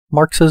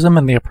Marxism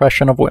and the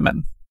Oppression of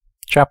Women.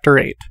 Chapter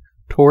 8.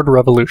 Toward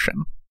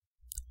Revolution.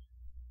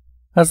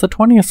 As the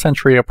 20th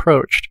century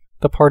approached,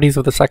 the parties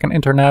of the Second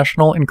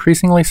International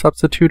increasingly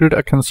substituted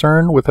a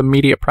concern with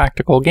immediate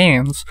practical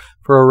gains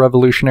for a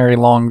revolutionary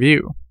long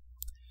view.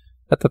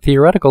 At the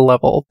theoretical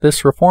level,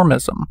 this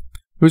reformism,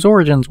 whose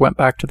origins went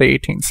back to the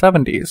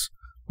 1870s,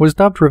 was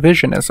dubbed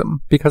revisionism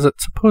because it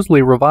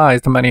supposedly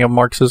revised many of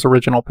Marx's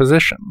original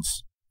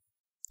positions.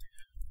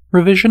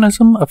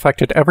 Revisionism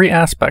affected every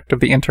aspect of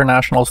the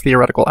International's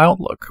theoretical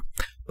outlook,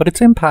 but its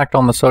impact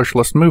on the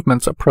socialist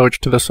movement's approach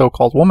to the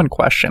so-called woman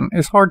question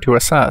is hard to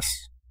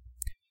assess.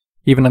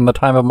 Even in the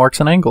time of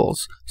Marx and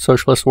Engels,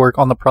 socialist work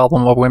on the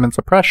problem of women's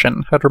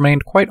oppression had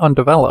remained quite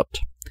undeveloped,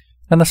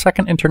 and the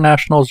Second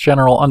International's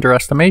general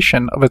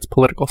underestimation of its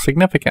political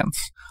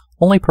significance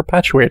only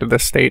perpetuated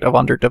this state of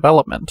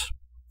underdevelopment.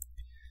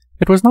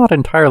 It was not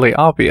entirely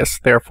obvious,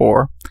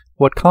 therefore,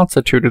 what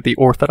constituted the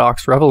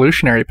orthodox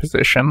revolutionary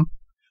position,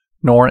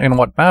 nor in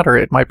what matter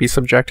it might be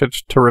subjected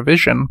to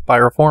revision by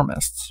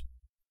reformists.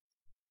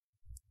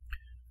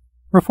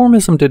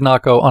 Reformism did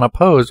not go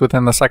unopposed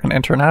within the Second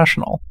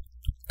International.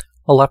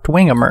 A left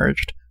wing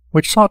emerged,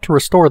 which sought to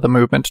restore the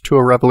movement to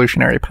a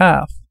revolutionary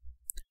path.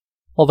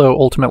 Although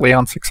ultimately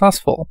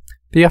unsuccessful,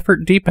 the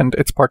effort deepened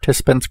its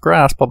participants'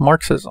 grasp of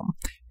Marxism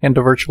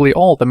into virtually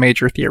all the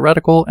major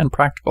theoretical and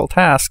practical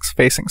tasks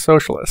facing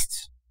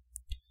socialists.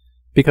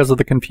 Because of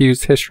the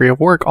confused history of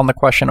work on the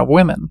question of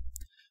women,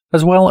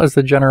 as well as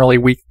the generally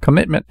weak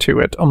commitment to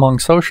it among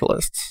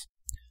socialists,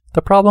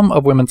 the problem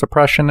of women's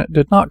oppression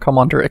did not come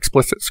under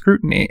explicit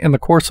scrutiny in the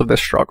course of this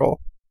struggle.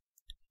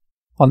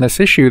 On this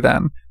issue,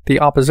 then,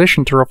 the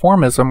opposition to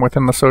reformism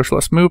within the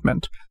socialist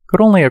movement could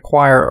only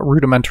acquire a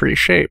rudimentary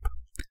shape,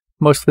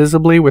 most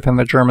visibly within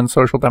the German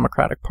Social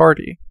Democratic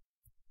Party.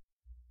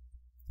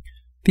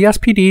 The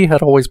SPD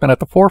had always been at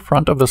the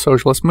forefront of the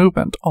socialist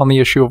movement on the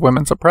issue of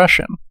women's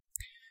oppression,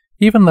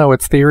 even though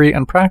its theory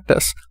and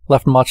practice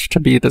left much to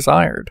be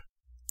desired.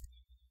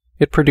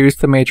 It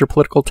produced the major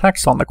political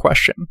texts on the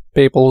question,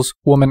 Bebel's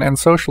Woman and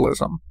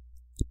Socialism.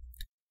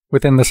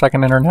 Within the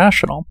Second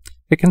International,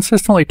 it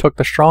consistently took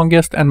the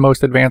strongest and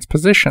most advanced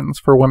positions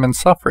for women's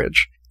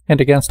suffrage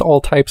and against all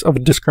types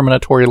of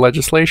discriminatory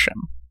legislation.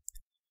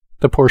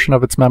 The portion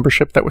of its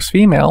membership that was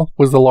female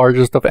was the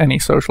largest of any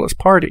socialist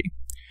party,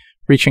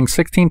 reaching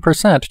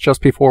 16%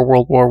 just before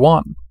World War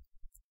I.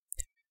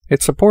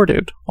 It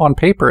supported, on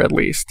paper at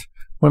least,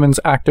 women's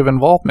active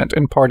involvement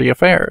in party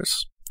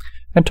affairs,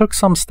 and took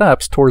some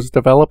steps towards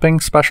developing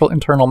special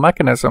internal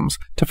mechanisms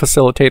to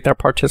facilitate their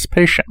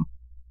participation.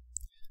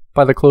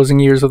 By the closing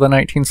years of the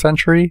 19th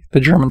century, the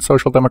German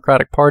Social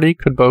Democratic Party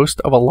could boast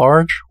of a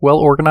large,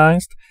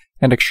 well-organized,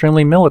 and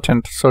extremely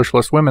militant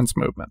socialist women's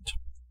movement.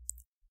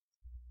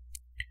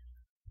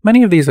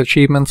 Many of these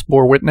achievements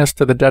bore witness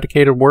to the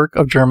dedicated work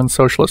of German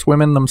socialist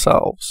women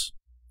themselves.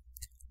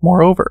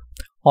 Moreover,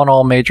 on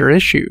all major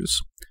issues,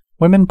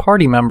 women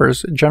party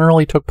members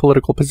generally took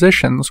political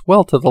positions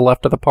well to the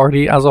left of the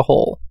party as a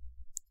whole.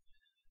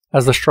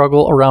 As the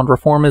struggle around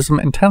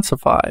reformism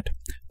intensified,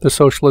 the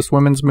socialist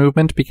women's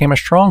movement became a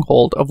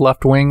stronghold of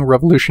left-wing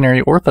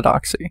revolutionary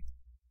orthodoxy.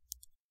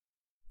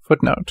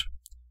 Footnote: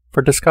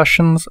 for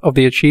discussions of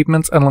the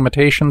achievements and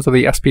limitations of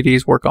the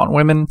SPD's work on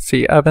women,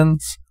 see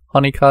Evans,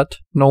 Honeycutt,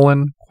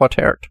 Nolan,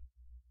 Quatert.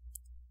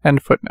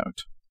 End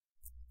footnote.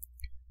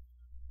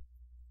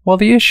 While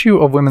the issue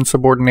of women's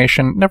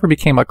subordination never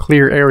became a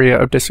clear area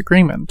of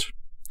disagreement,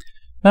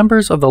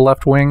 members of the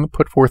left wing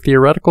put forth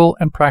theoretical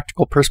and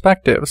practical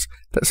perspectives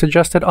that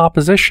suggested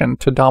opposition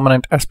to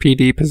dominant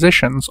SPD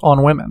positions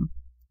on women.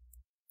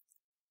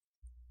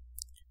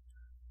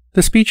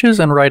 The speeches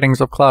and writings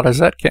of Clara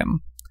Zetkin,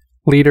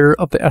 leader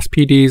of the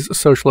SPD's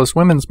socialist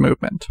women's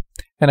movement,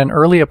 and an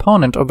early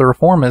opponent of the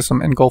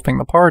reformism engulfing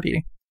the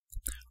party,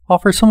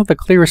 offer some of the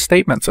clearest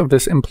statements of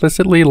this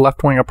implicitly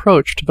left-wing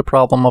approach to the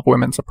problem of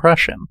women's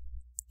oppression.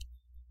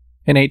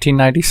 In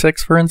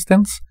 1896, for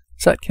instance,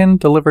 Zetkin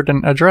delivered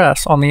an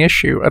address on the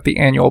issue at the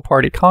annual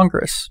party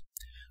congress,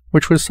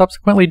 which was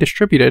subsequently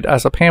distributed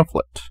as a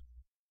pamphlet.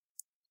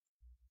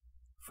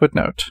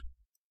 Footnote: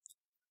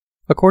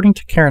 according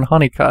to Karen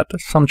Honeycutt,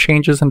 some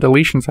changes and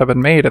deletions have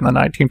been made in the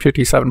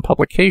 1957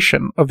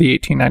 publication of the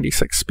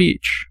 1896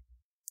 speech.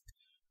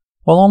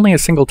 While only a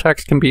single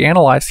text can be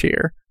analyzed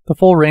here, the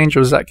full range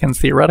of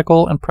Zetkin's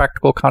theoretical and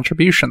practical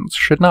contributions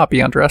should not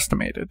be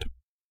underestimated.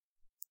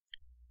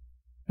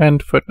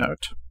 End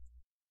footnote.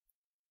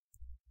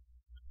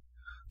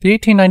 The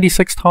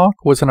 1896 talk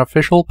was an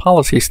official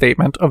policy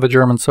statement of the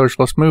German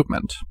socialist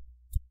movement.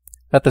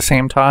 At the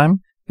same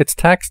time, its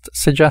text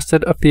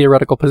suggested a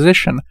theoretical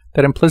position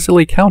that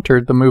implicitly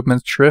countered the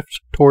movement's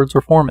drift towards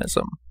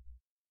reformism.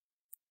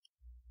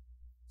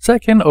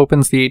 Zetkin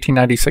opens the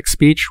 1896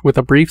 speech with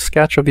a brief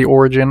sketch of the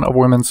origin of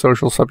women's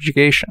social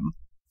subjugation.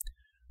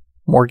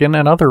 Morgan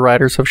and other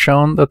writers have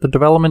shown that the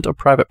development of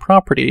private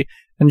property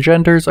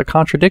engenders a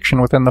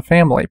contradiction within the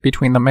family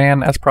between the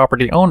man as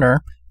property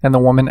owner and the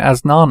woman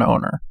as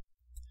non-owner.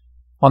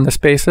 On this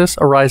basis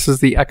arises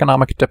the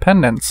economic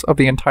dependence of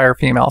the entire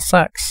female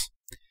sex,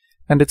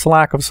 and its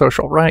lack of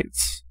social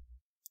rights.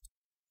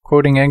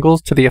 quoting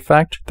Engels to the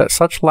effect that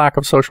such lack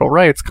of social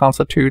rights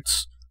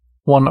constitutes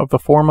one of the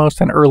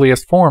foremost and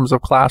earliest forms of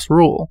class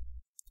rule.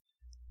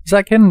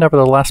 Zetkin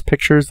nevertheless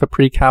pictures the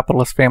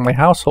pre-capitalist family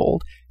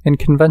household in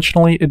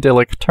conventionally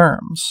idyllic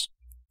terms.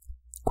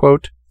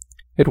 Quote,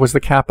 "It was the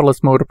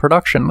capitalist mode of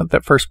production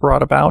that first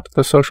brought about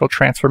the social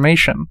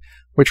transformation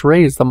which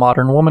raised the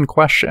modern woman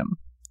question.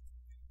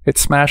 It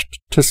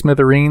smashed to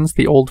smithereens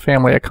the old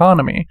family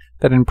economy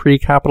that in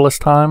pre-capitalist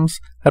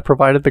times had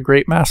provided the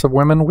great mass of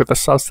women with the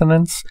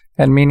sustenance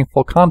and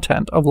meaningful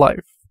content of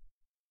life."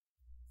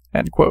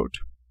 End quote.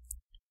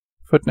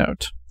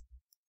 Footnote.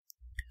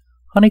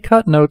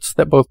 Honeycutt notes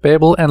that both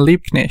Bebel and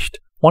Liebknecht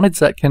wanted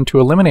Zetkin to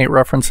eliminate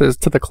references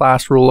to the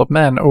class rule of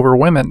men over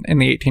women in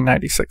the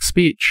 1896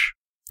 speech,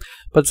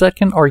 but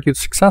Zetkin argued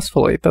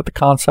successfully that the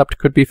concept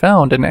could be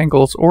found in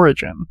Engels'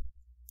 Origin.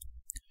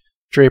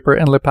 Draper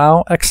and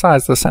Lippau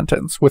excised the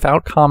sentence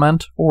without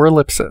comment or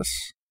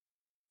ellipsis.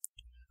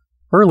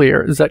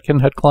 Earlier,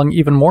 Zetkin had clung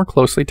even more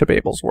closely to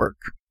Bebel's work.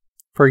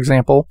 For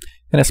example,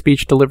 in a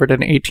speech delivered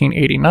in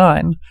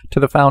 1889 to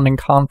the founding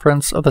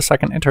conference of the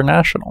Second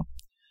International,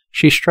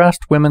 she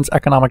stressed women's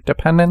economic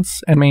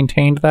dependence and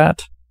maintained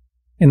that,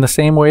 in the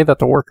same way that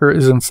the worker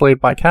is enslaved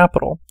by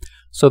capital,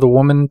 so the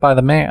woman by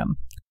the man,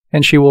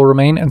 and she will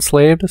remain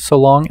enslaved so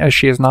long as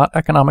she is not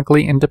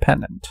economically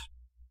independent.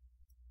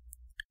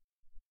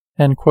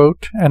 End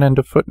quote, and end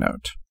of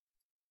footnote.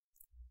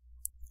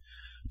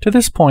 To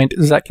this point,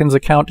 Zetkin's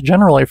account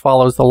generally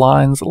follows the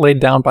lines laid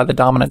down by the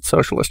dominant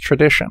socialist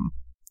tradition.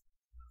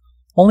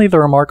 Only the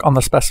remark on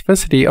the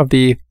specificity of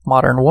the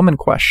modern woman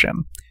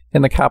question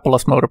in the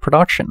capitalist mode of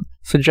production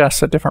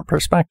suggests a different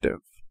perspective.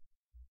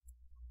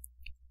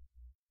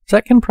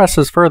 Zetkin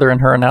presses further in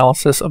her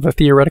analysis of the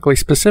theoretically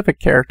specific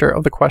character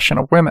of the question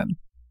of women.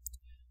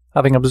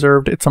 Having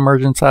observed its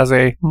emergence as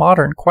a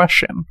modern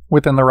question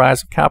within the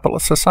rise of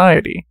capitalist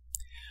society,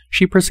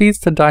 she proceeds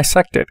to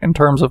dissect it in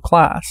terms of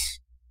class.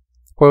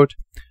 Quote,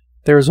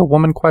 "There is a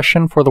woman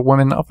question for the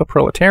women of the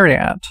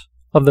proletariat,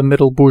 of the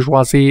middle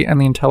bourgeoisie and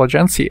the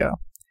intelligentsia,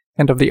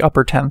 and of the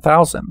upper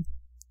 10,000.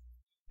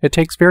 It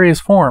takes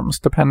various forms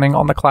depending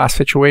on the class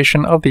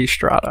situation of these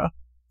strata."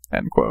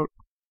 End quote.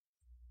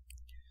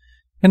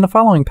 In the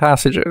following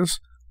passages,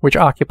 which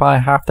occupy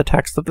half the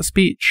text of the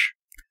speech,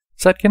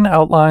 Zetkin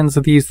outlines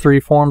these three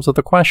forms of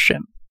the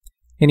question,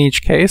 in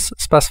each case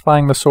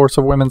specifying the source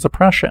of women's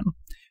oppression,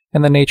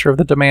 and the nature of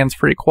the demands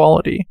for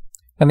equality,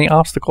 and the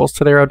obstacles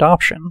to their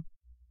adoption.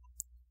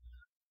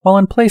 While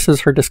in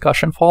places her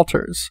discussion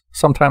falters,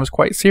 sometimes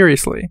quite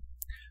seriously,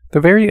 the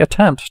very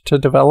attempt to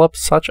develop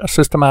such a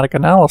systematic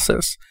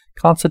analysis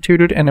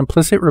constituted an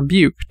implicit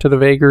rebuke to the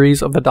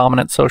vagaries of the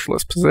dominant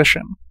socialist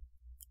position.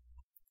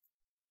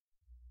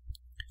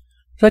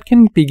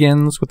 Zetkin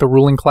begins with the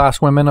ruling class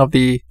women of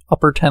the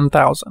upper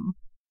 10,000.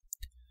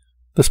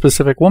 The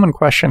specific woman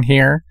question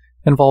here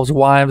involves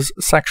wives'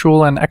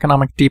 sexual and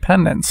economic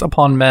dependence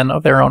upon men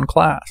of their own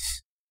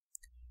class.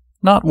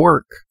 Not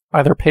work,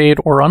 either paid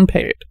or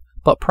unpaid,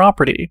 but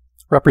property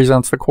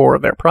represents the core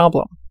of their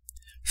problem,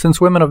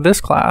 since women of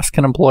this class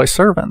can employ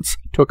servants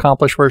to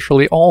accomplish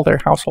virtually all their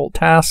household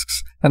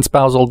tasks and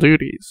spousal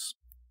duties.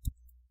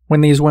 When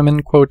these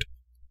women, quote,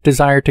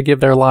 "desire to give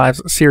their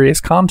lives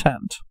serious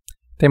content,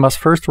 they must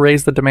first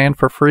raise the demand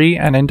for free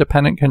and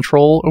independent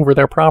control over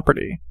their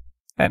property."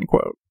 End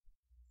quote.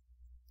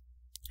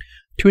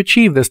 To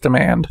achieve this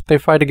demand, they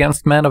fight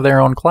against men of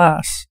their own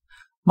class,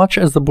 much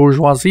as the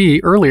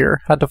bourgeoisie earlier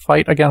had to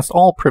fight against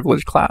all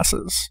privileged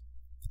classes.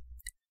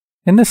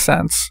 In this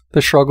sense,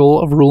 the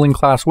struggle of ruling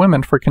class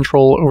women for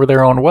control over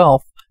their own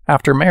wealth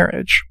after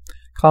marriage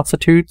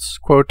constitutes,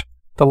 quote,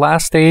 "the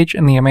last stage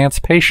in the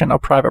emancipation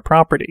of private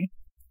property."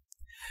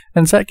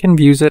 And Zetkin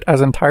views it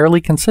as entirely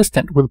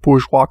consistent with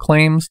bourgeois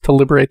claims to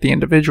liberate the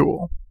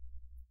individual.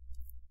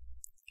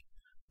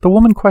 The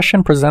woman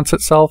question presents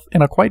itself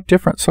in a quite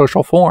different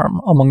social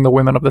form among the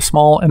women of the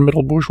small and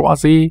middle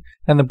bourgeoisie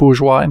and the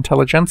bourgeois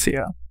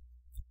intelligentsia.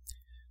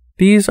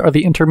 These are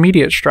the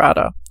intermediate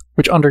strata,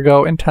 which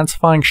undergo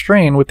intensifying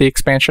strain with the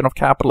expansion of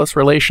capitalist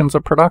relations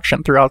of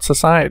production throughout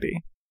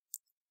society.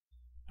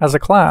 As a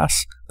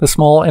class, the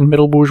small and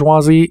middle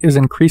bourgeoisie is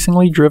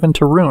increasingly driven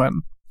to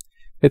ruin,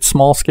 its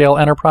small-scale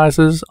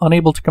enterprises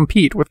unable to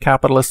compete with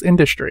capitalist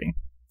industry.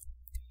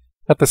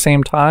 At the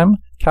same time,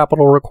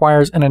 capital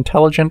requires an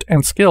intelligent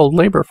and skilled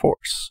labor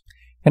force,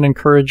 and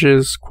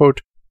encourages,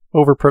 quote,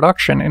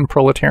 "overproduction in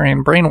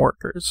proletarian brain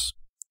workers,"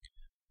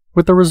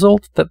 with the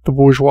result that the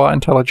bourgeois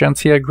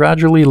intelligentsia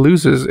gradually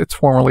loses its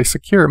formerly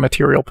secure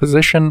material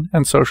position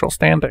and social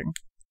standing.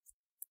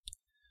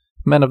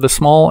 Men of the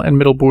small and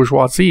middle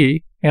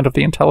bourgeoisie and of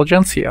the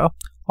intelligentsia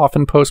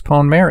often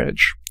postpone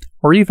marriage,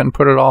 or even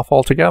put it off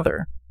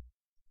altogether.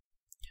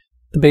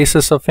 The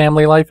basis of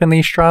family life in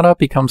these strata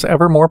becomes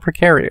ever more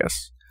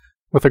precarious,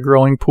 with a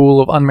growing pool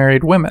of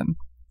unmarried women,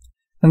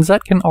 and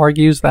Zetkin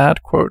argues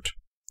that, quote,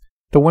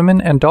 "the women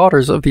and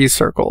daughters of these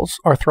circles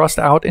are thrust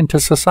out into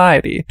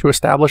society to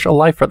establish a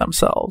life for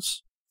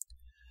themselves,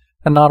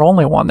 and not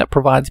only one that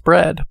provides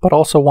bread, but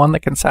also one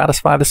that can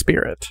satisfy the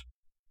spirit."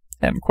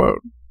 End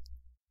quote.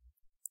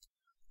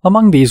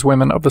 Among these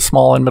women of the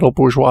small and middle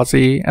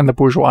bourgeoisie and the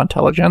bourgeois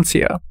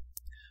intelligentsia,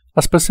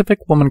 a specific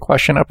woman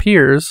question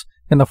appears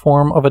in the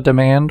form of a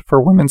demand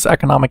for women's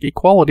economic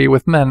equality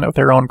with men of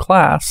their own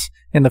class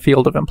in the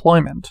field of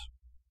employment.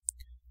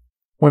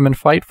 Women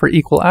fight for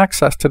equal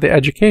access to the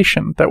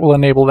education that will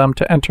enable them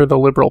to enter the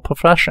liberal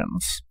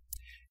professions,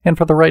 and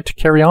for the right to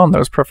carry on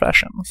those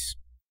professions.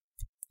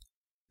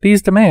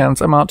 These demands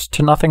amount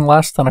to nothing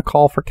less than a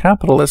call for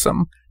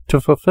capitalism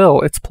to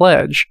fulfill its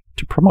pledge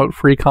to promote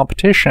free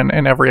competition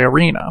in every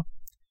arena,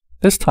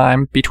 this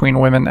time between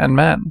women and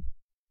men.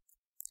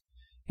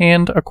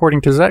 And,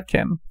 according to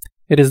Zetkin,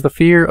 it is the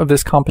fear of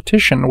this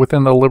competition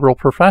within the liberal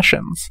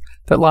professions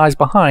that lies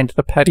behind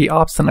the petty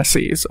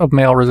obstinacies of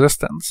male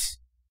resistance.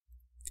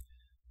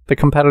 The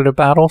competitive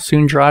battle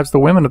soon drives the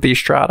women of these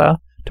strata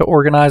to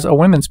organize a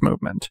women's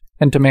movement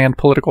and demand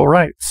political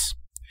rights,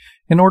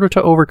 in order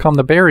to overcome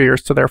the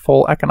barriers to their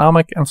full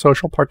economic and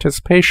social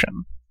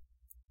participation.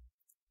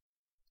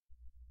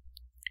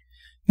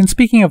 In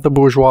speaking of the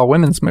bourgeois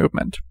women's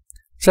movement,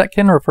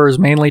 Zetkin refers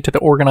mainly to the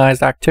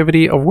organized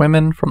activity of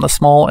women from the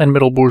small and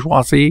middle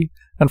bourgeoisie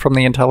and from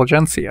the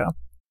intelligentsia.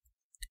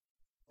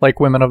 Like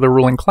women of the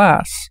ruling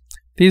class,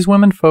 these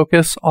women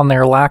focus on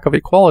their lack of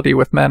equality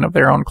with men of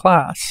their own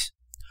class,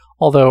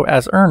 although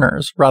as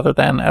earners rather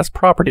than as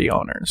property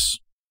owners.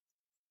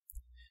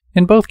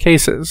 In both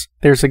cases,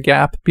 there's a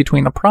gap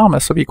between the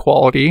promise of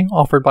equality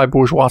offered by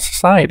bourgeois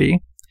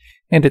society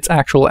and its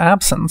actual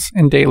absence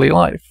in daily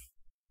life.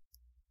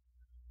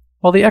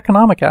 While the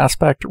economic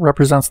aspect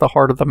represents the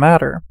heart of the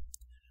matter,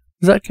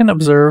 Zetkin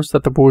observes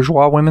that the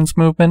bourgeois women's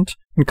movement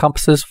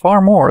encompasses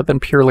far more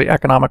than purely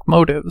economic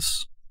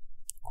motives.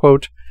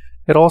 Quote,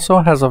 "It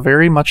also has a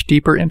very much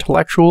deeper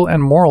intellectual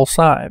and moral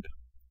side.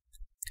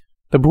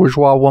 The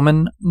bourgeois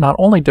woman not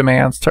only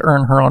demands to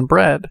earn her own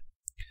bread,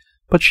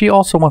 but she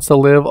also wants to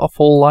live a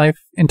full life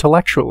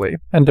intellectually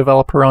and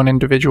develop her own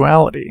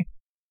individuality."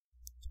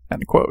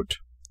 End quote.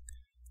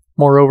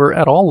 Moreover,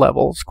 at all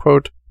levels,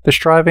 quote, "The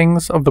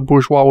strivings of the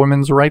bourgeois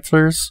women's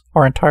rightsers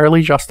are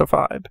entirely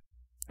justified."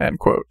 End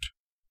quote.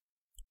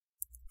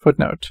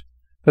 Footnote: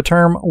 the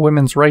term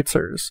women's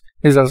rightsers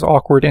is as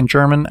awkward in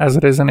German as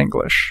it is in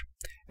English,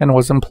 and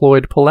was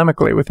employed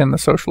polemically within the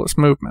socialist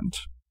movement.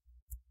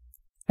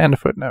 End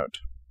footnote.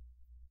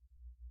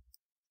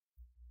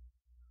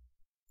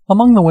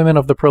 Among the women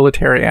of the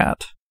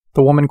proletariat,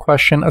 the woman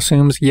question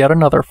assumes yet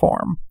another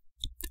form.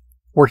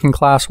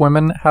 Working-class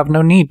women have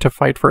no need to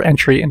fight for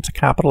entry into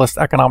capitalist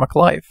economic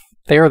life.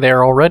 They are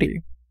there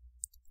already.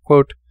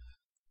 Quote,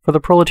 "For the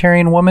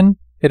proletarian woman,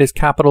 it is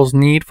capital's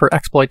need for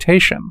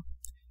exploitation,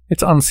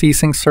 its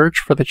unceasing search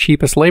for the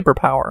cheapest labor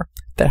power,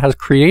 that has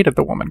created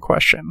the woman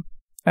question."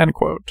 End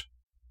quote.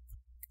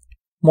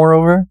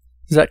 Moreover,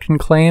 Zetkin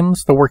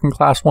claims the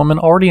working-class woman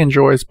already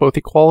enjoys both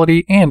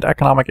equality and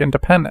economic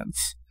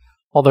independence,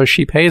 although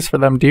she pays for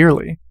them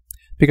dearly,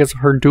 because of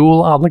her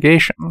dual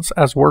obligations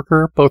as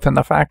worker both in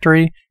the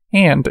factory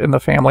and in the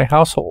family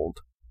household.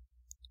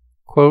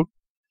 Quote,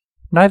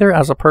 "Neither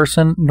as a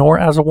person nor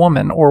as a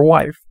woman or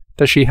wife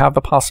does she have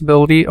the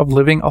possibility of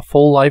living a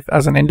full life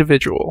as an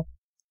individual.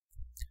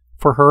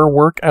 For her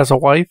work as a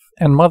wife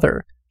and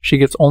mother, she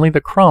gets only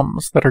the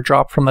crumbs that are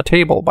dropped from the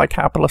table by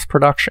capitalist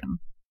production."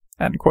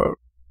 End quote.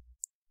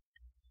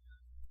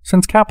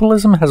 Since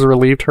capitalism has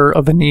relieved her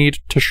of the need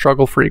to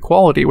struggle for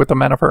equality with the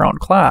men of her own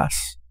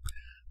class,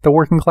 the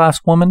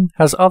working-class woman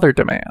has other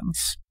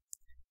demands.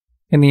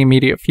 In the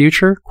immediate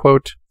future,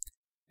 quote,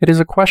 "It is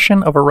a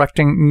question of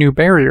erecting new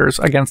barriers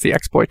against the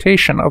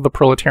exploitation of the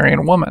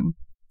proletarian woman.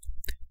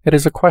 It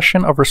is a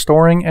question of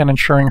restoring and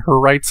ensuring her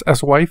rights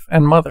as wife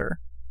and mother.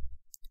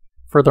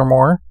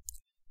 Furthermore,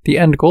 the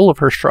end goal of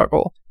her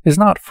struggle is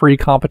not free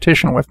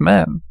competition with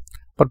men,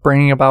 but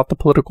bringing about the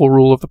political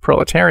rule of the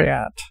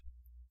proletariat."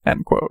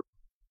 End quote.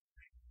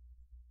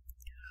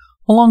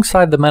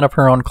 Alongside the men of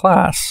her own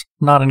class,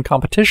 not in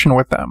competition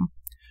with them,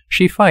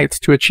 she fights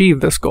to achieve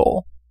this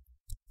goal.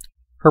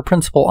 Her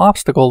principal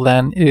obstacle,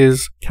 then,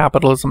 is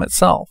capitalism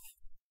itself.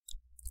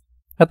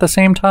 At the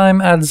same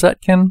time, adds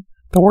Zetkin,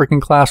 the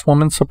working-class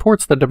woman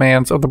supports the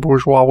demands of the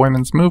bourgeois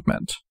women's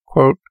movement,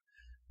 quote,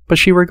 "but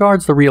she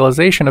regards the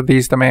realization of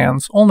these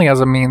demands only as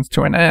a means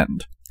to an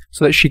end,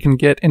 so that she can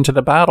get into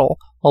the battle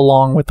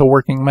along with the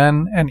working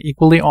men and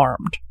equally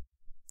armed."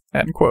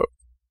 End quote.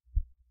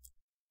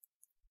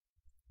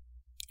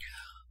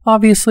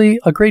 Obviously,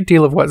 a great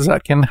deal of what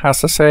Zetkin has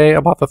to say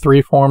about the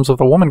three forms of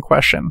the woman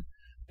question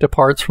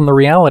departs from the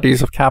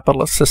realities of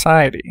capitalist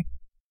society.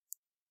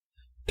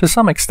 To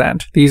some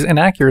extent, these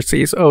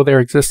inaccuracies owe their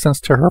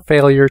existence to her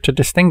failure to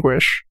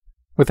distinguish,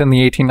 within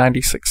the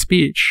 1896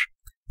 speech,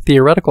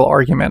 theoretical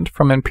argument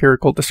from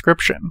empirical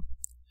description,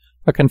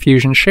 a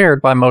confusion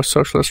shared by most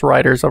socialist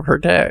writers of her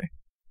day.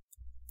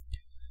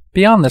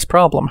 Beyond this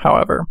problem,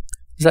 however,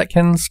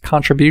 Zetkin's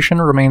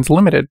contribution remains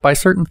limited by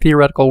certain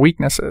theoretical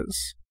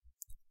weaknesses.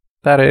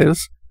 That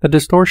is, the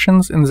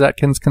distortions in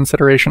Zetkin's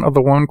consideration of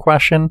the woman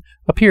question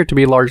appear to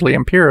be largely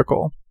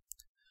empirical,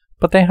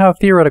 but they have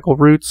theoretical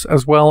roots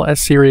as well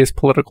as serious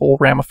political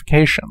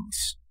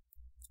ramifications.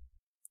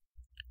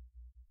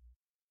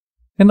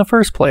 In the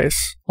first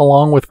place,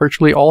 along with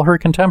virtually all her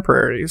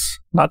contemporaries,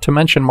 not to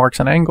mention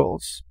Marx and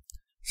Engels,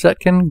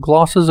 Zetkin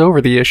glosses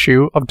over the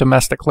issue of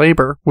domestic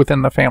labor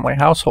within the family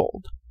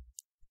household.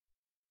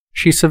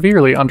 She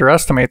severely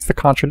underestimates the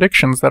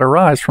contradictions that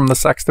arise from the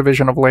sex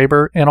division of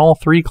labor in all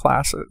three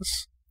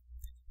classes.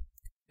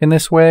 In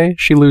this way,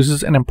 she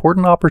loses an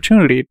important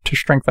opportunity to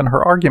strengthen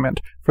her argument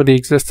for the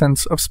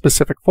existence of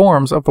specific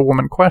forms of the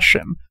woman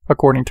question,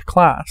 according to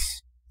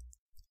class.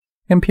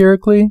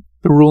 Empirically,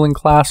 the ruling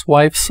class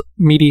wife's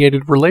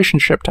mediated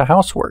relationship to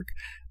housework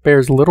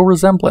bears little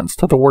resemblance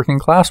to the working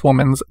class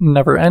woman's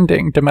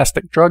never-ending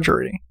domestic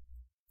drudgery.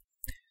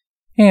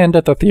 And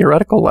at the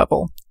theoretical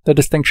level, the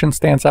distinction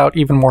stands out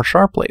even more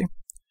sharply,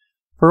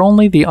 for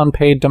only the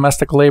unpaid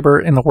domestic labor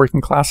in the working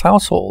class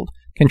household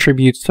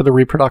contributes to the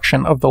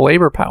reproduction of the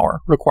labor power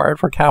required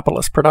for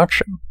capitalist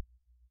production.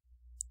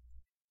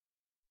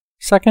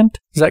 Second,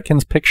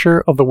 Zetkin's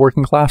picture of the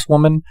working class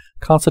woman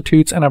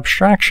constitutes an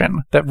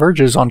abstraction that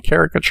verges on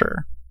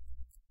caricature.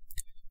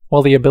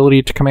 While the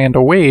ability to command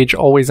a wage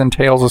always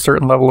entails a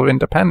certain level of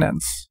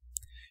independence,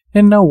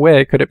 in no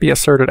way could it be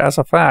asserted as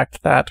a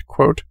fact that,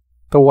 quote,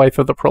 the wife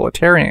of the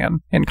proletarian,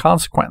 in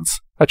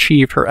consequence,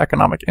 achieved her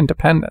economic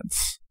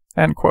independence,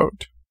 end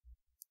quote.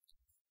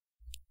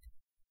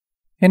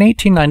 In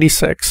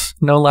 1896,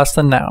 no less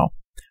than now,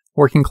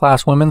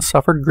 working-class women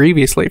suffered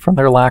grievously from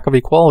their lack of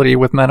equality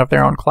with men of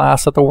their own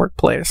class at the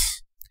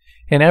workplace,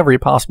 in every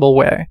possible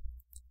way: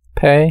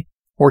 pay,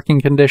 working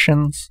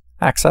conditions,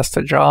 access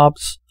to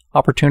jobs,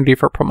 opportunity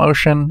for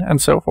promotion, and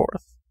so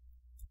forth.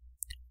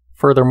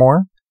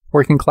 Furthermore,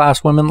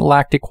 working-class women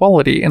lacked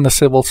equality in the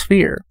civil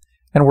sphere,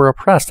 and were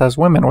oppressed as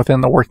women within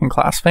the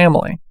working-class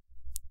family.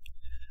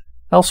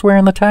 Elsewhere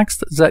in the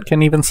text,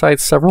 Zetkin even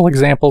cites several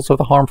examples of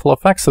the harmful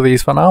effects of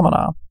these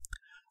phenomena,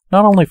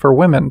 not only for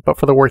women, but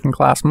for the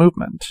working-class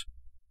movement.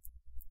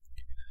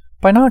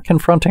 By not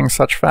confronting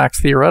such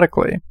facts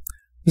theoretically,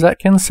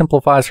 Zetkin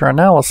simplifies her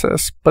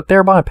analysis, but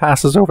thereby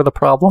passes over the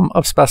problem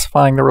of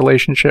specifying the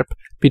relationship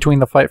between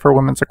the fight for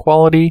women's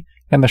equality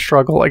and the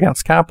struggle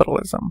against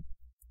capitalism.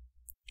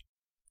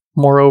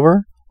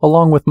 Moreover,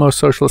 along with most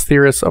socialist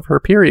theorists of her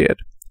period,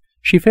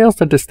 she fails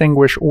to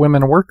distinguish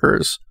women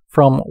workers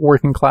from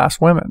working-class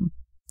women.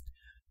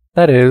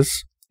 That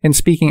is, in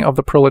speaking of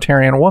the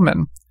proletarian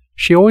woman,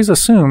 she always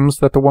assumes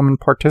that the woman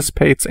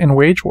participates in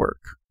wage work.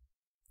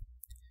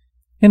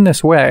 In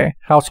this way,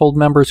 household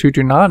members who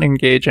do not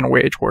engage in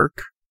wage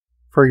work,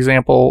 for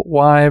example,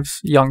 wives,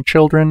 young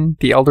children,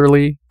 the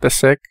elderly, the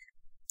sick,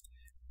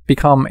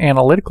 become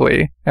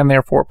analytically, and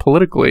therefore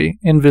politically,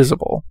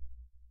 invisible.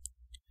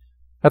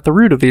 At the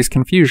root of these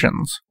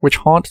confusions, which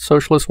haunt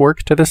socialist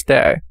work to this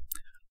day,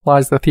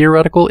 lies the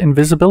theoretical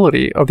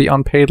invisibility of the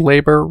unpaid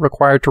labor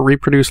required to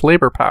reproduce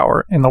labor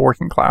power in the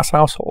working-class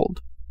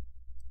household.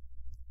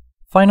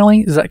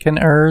 Finally,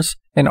 Zetkin errs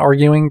in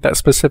arguing that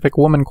specific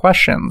woman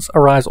questions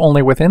arise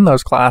only within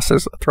those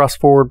classes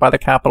thrust forward by the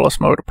capitalist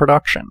mode of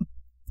production.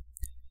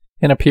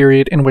 In a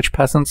period in which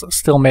peasants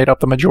still made up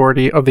the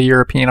majority of the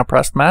European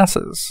oppressed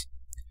masses,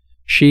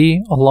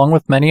 she, along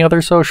with many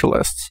other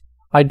socialists,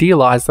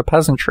 idealized the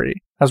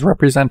peasantry as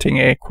representing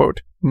a,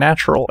 quote,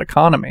 natural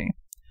economy,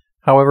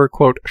 however,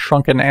 quote,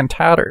 shrunken and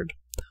tattered,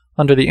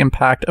 under the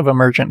impact of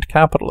emergent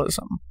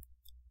capitalism.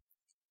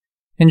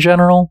 In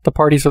general, the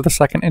parties of the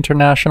Second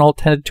International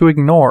tended to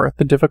ignore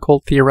the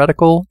difficult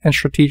theoretical and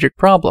strategic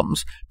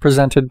problems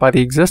presented by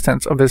the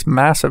existence of this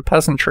massive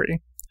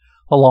peasantry,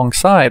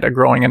 alongside a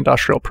growing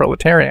industrial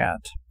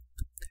proletariat.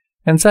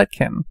 And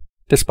Zetkin,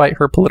 despite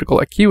her political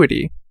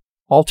acuity,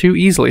 all too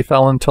easily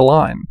fell into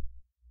line.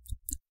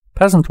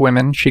 Peasant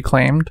women, she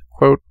claimed,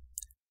 quote,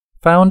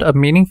 found a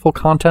meaningful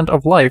content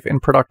of life in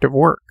productive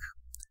work.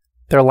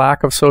 Their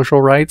lack of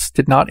social rights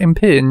did not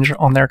impinge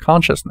on their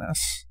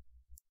consciousness,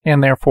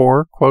 and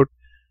therefore, quote,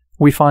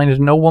 we find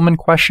no woman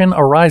question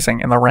arising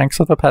in the ranks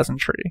of the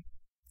peasantry,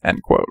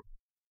 end quote.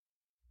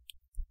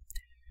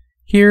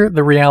 Here,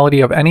 the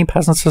reality of any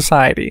peasant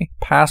society,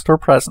 past or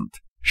present,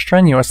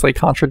 strenuously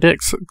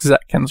contradicts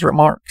Zetkin's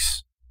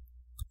remarks.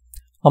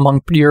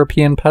 Among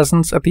European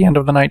peasants at the end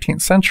of the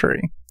 19th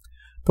century,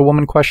 the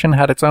woman question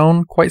had its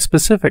own, quite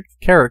specific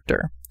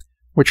character,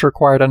 which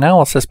required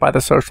analysis by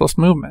the socialist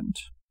movement.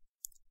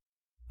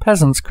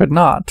 Peasants could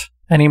not,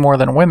 any more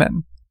than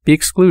women, be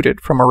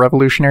excluded from a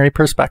revolutionary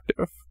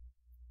perspective.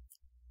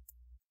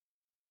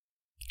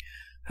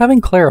 Having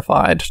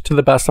clarified, to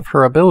the best of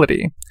her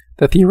ability,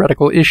 the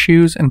theoretical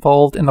issues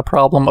involved in the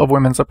problem of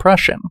women's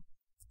oppression,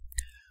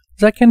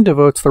 Zetkin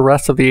devotes the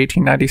rest of the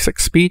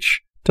 1896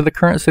 speech to the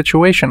current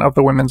situation of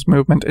the women's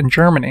movement in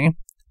Germany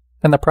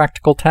and the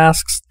practical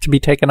tasks to be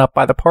taken up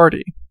by the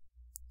party.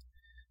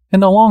 In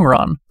the long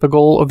run, the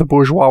goal of the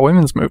bourgeois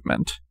women's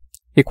movement,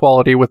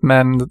 equality with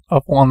men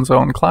of one's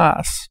own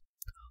class,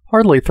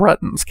 hardly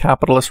threatens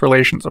capitalist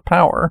relations of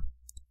power.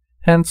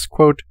 Hence,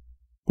 quote,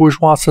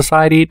 bourgeois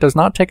society does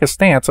not take a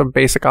stance of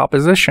basic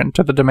opposition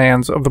to the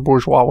demands of the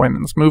bourgeois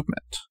women's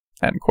movement,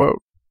 end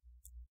quote.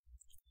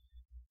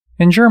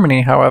 In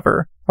Germany,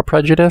 however, a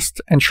prejudiced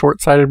and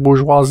short-sighted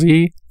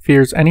bourgeoisie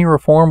fears any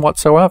reform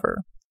whatsoever,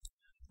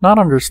 not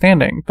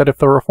understanding that if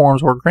the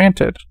reforms were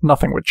granted,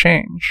 nothing would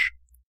change.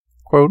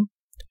 Quote,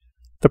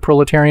 "The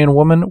proletarian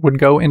woman would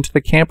go into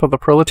the camp of the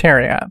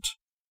proletariat,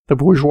 the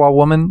bourgeois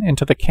woman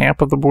into the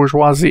camp of the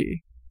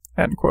bourgeoisie."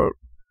 End quote.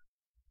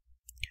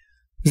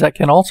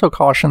 Zetkin also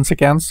cautions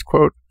against,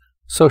 quote,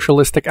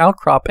 "socialistic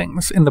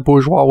outcroppings in the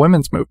bourgeois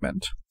women's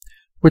movement,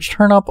 which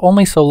turn up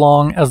only so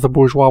long as the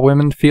bourgeois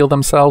women feel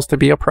themselves to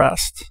be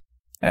oppressed."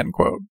 End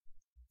quote.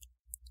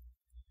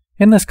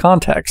 In this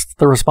context,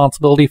 the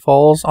responsibility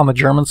falls on the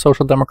German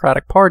Social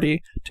Democratic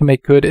Party to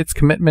make good its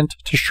commitment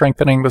to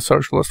strengthening the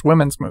socialist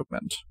women's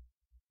movement.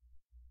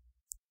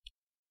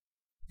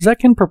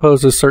 Zetkin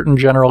proposes certain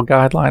general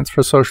guidelines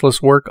for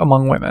socialist work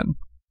among women.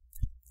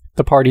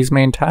 The party's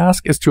main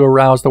task is to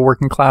arouse the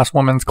working-class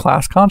woman's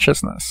class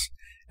consciousness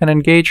and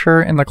engage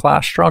her in the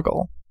class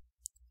struggle.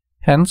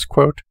 Hence,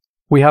 quote,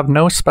 "We have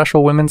no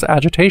special women's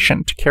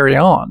agitation to carry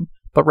on,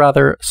 but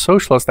rather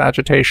socialist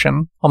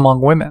agitation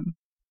among women."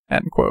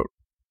 End quote.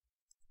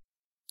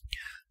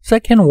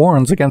 Zetkin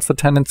warns against the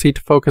tendency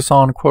to focus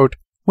on, quote,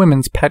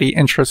 "women's petty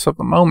interests of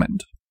the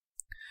moment,"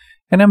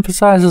 and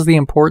emphasizes the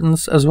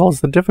importance as well as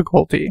the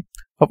difficulty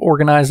of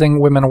organizing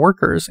women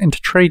workers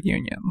into trade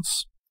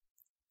unions.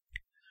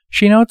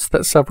 She notes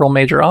that several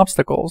major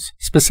obstacles,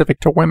 specific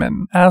to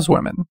women as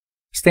women,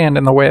 stand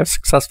in the way of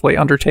successfully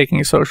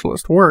undertaking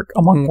socialist work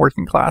among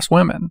working-class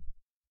women.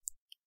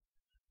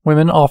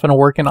 Women often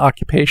work in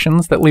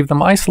occupations that leave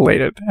them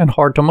isolated and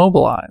hard to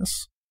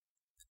mobilize.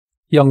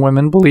 Young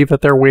women believe that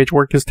their wage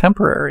work is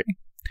temporary,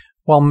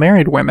 while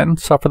married women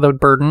suffer the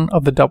burden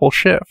of the double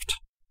shift.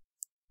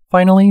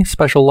 Finally,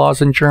 special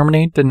laws in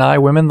Germany deny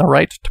women the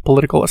right to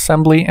political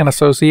assembly and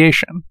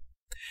association,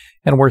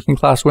 and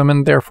working-class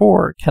women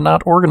therefore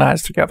cannot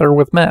organize together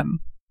with men.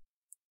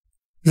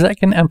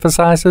 Zetkin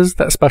emphasizes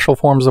that special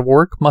forms of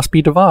work must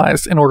be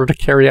devised in order to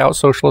carry out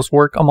socialist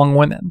work among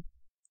women.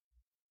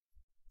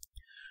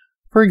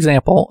 For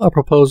example, a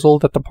proposal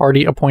that the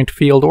party appoint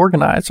field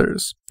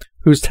organizers,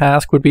 whose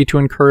task would be to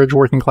encourage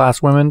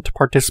working-class women to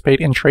participate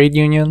in trade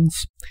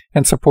unions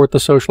and support the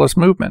socialist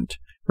movement,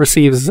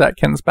 receives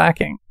Zetkin's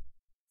backing.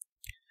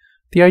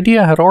 The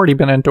idea had already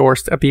been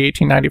endorsed at the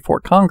 1894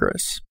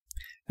 Congress,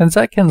 and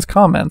Zetkin's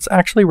comments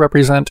actually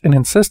represent an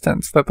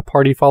insistence that the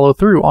party follow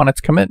through on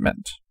its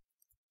commitment.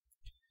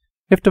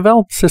 If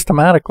developed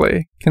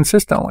systematically,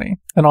 consistently,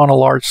 and on a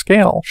large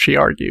scale, she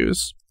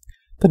argues,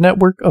 the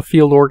network of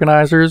field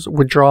organizers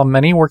would draw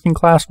many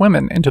working-class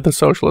women into the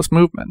socialist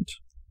movement.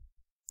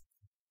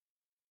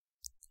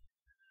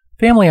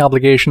 Family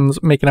obligations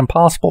make it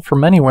impossible for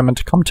many women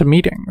to come to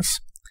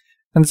meetings,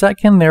 and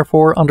Zetkin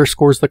therefore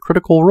underscores the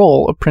critical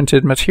role of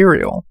printed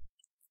material.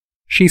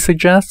 She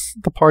suggests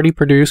the party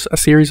produce a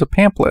series of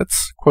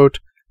pamphlets, quote,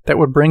 "that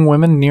would bring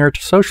women near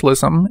to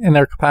socialism in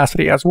their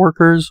capacity as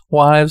workers,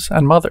 wives,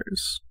 and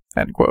mothers."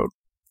 End quote.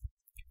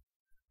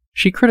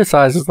 She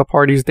criticizes the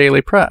party's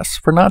daily press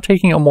for not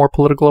taking a more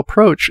political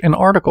approach in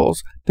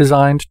articles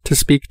designed to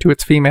speak to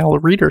its female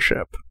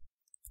readership.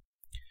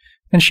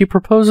 And she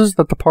proposes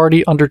that the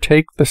party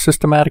undertake the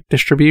systematic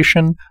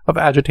distribution of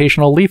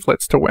agitational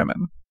leaflets to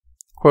women.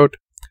 Quote,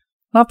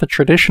 "Not the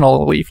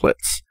traditional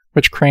leaflets,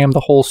 which cram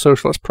the whole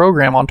socialist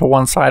program onto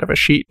one side of a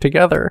sheet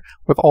together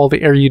with all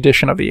the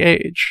erudition of the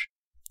age.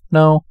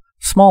 No,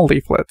 small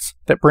leaflets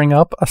that bring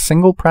up a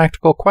single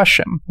practical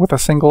question with a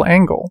single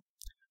angle,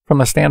 from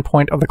the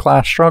standpoint of the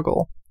class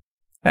struggle."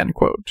 End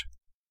quote.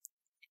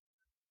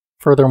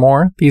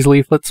 Furthermore, these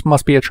leaflets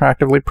must be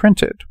attractively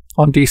printed,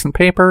 on decent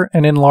paper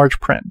and in large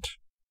print.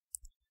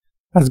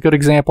 As good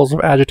examples of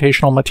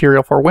agitational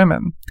material for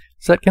women,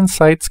 Zetkin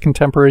cites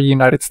contemporary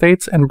United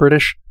States and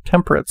British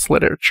temperance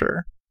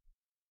literature.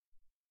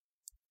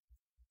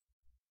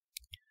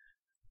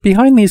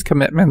 Behind these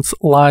commitments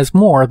lies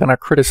more than a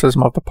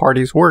criticism of the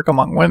party's work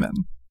among women.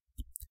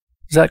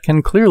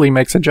 Zetkin clearly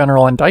makes a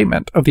general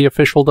indictment of the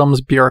officialdom's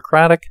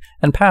bureaucratic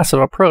and passive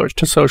approach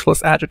to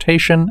socialist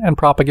agitation and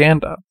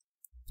propaganda.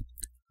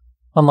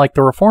 Unlike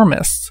the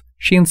reformists,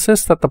 she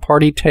insists that the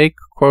party take,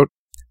 quote,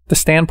 "the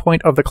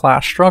standpoint of the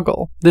class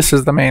struggle. This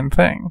is the main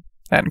thing."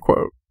 End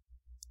quote.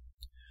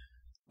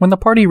 When the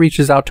party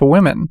reaches out to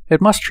women,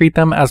 it must treat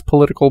them as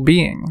political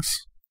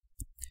beings.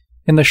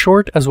 In the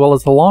short as well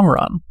as the long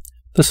run,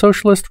 the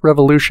socialist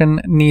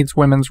revolution needs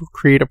women's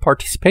creative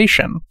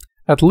participation,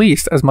 at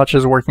least as much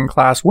as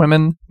working-class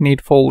women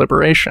need full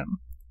liberation.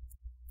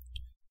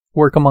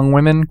 Work among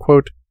women,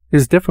 quote,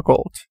 "is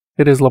difficult,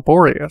 it is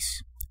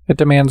laborious, it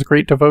demands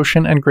great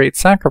devotion and great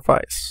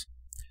sacrifice.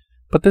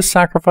 But this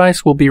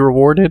sacrifice will be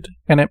rewarded,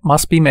 and it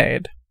must be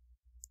made.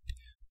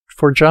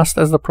 For just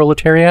as the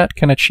proletariat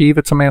can achieve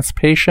its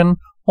emancipation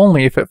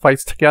only if it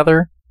fights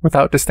together,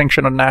 without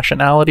distinction of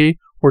nationality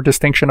or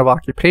distinction of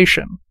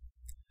occupation,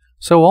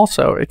 so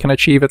also it can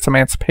achieve its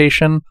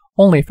emancipation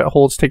only if it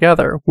holds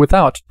together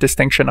without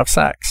distinction of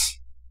sex."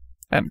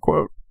 End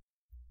quote.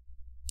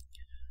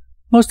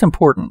 Most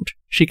important,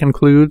 she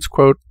concludes,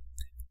 quote,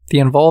 "The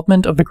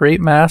involvement of the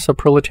great mass of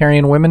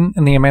proletarian women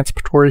in the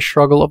emancipatory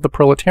struggle of the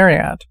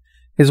proletariat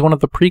is one of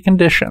the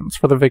preconditions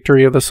for the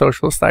victory of the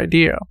socialist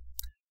idea,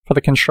 for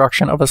the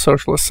construction of a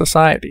socialist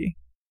society."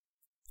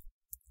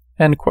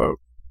 End quote.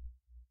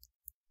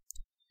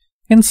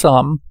 In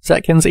sum,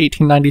 Zetkin's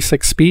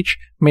 1896 speech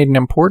made an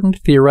important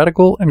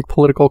theoretical and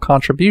political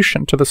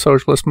contribution to the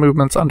socialist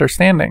movement's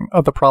understanding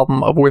of the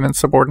problem of women's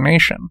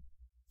subordination.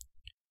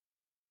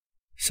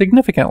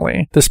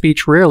 Significantly, the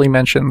speech rarely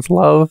mentions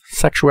love,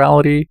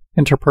 sexuality,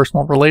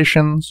 interpersonal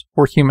relations,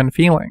 or human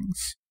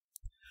feelings,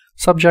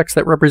 subjects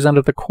that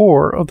represented the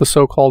core of the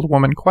so-called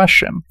woman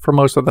question for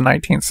most of the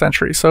 19th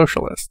century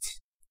socialists.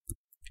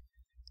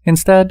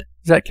 Instead,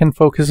 Zetkin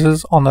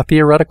focuses on the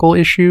theoretical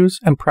issues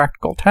and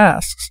practical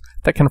tasks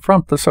that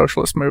confront the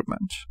socialist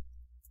movement.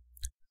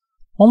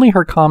 Only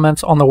her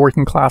comments on the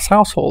working-class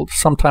household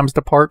sometimes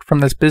depart from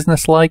this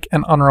businesslike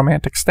and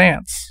unromantic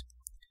stance,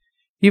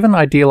 even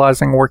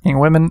idealizing working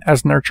women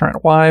as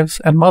nurturant wives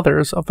and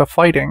mothers of the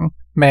fighting,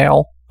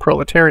 male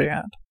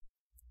proletariat.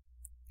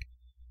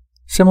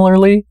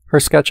 Similarly, her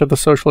sketch of the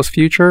socialist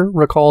future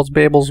recalls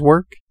Bebel's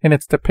work in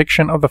its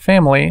depiction of the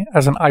family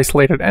as an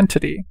isolated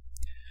entity,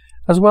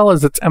 as well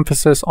as its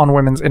emphasis on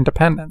women's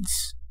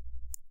independence.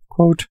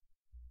 Quote,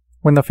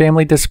 "When the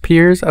family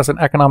disappears as an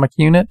economic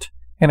unit,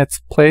 and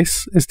its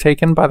place is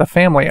taken by the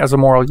family as a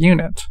moral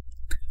unit,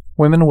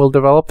 women will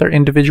develop their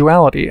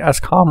individuality as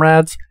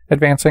comrades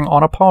advancing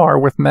on a par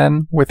with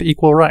men with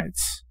equal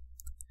rights,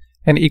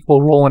 an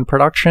equal role in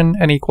production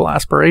and equal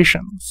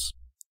aspirations,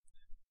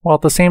 while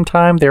at the same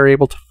time they are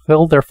able to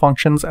fulfill their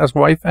functions as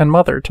wife and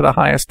mother to the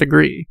highest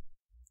degree."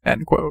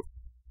 End quote.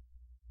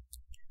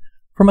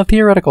 From a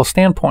theoretical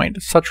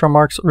standpoint, such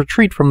remarks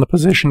retreat from the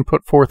position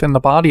put forth in the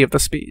body of the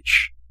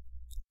speech.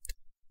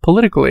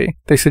 Politically,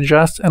 they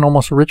suggest an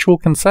almost ritual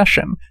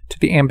concession to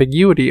the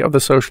ambiguity of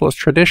the socialist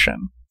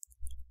tradition,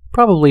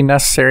 probably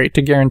necessary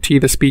to guarantee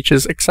the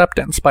speech's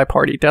acceptance by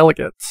party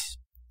delegates.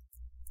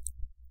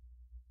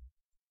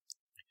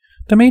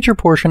 The major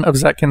portion of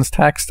Zetkin's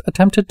text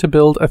attempted to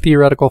build a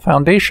theoretical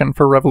foundation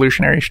for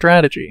revolutionary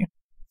strategy.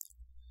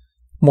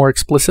 More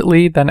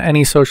explicitly than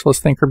any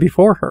socialist thinker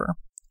before her,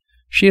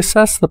 she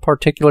assessed the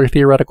particular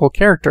theoretical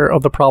character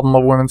of the problem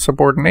of women's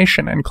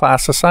subordination in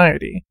class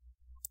society.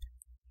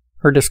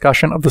 Her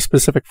discussion of the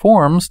specific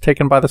forms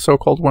taken by the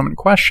so-called woman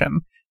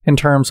question in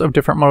terms of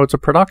different modes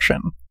of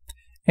production,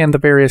 and the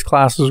various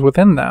classes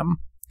within them,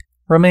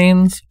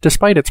 remains,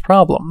 despite its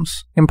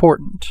problems,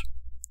 important.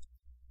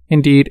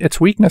 Indeed, its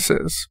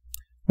weaknesses,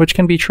 which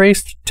can be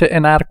traced to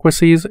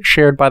inadequacies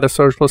shared by the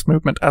socialist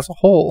movement as a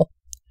whole,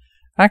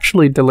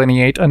 actually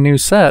delineate a new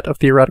set of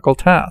theoretical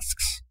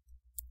tasks.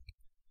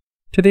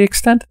 To the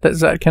extent that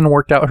Zetkin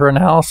worked out her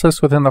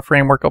analysis within the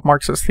framework of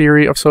Marx's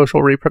theory of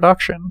social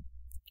reproduction,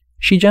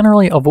 she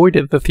generally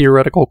avoided the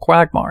theoretical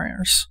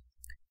quagmires,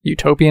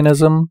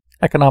 utopianism,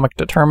 economic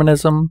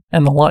determinism,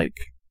 and the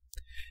like,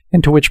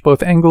 into which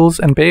both Engels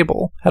and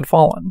Bebel had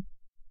fallen.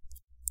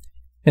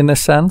 In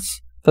this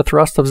sense, the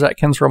thrust of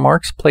Zetkin's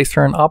remarks placed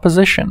her in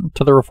opposition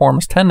to the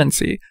reformist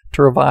tendency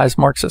to revise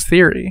Marx's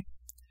theory,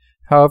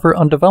 however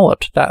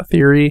undeveloped that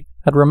theory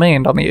had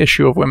remained on the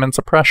issue of women's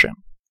oppression.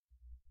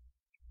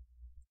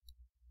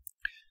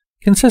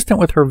 Consistent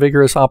with her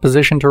vigorous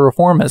opposition to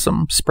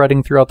reformism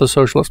spreading throughout the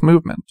socialist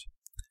movement,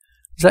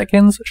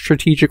 Zetkin's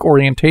strategic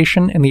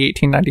orientation in the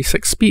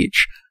 1896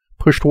 speech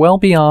pushed well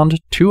beyond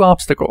two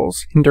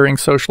obstacles hindering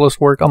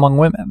socialist work among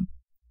women.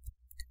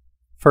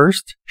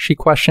 First, she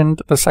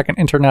questioned the Second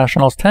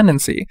International's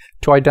tendency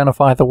to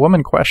identify the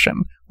woman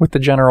question with the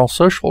general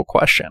social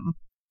question,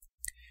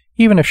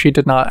 even if she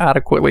did not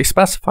adequately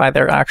specify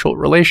their actual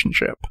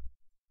relationship.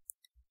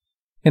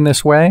 In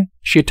this way,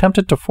 she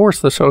attempted to force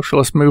the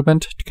socialist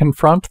movement to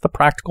confront the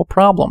practical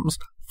problems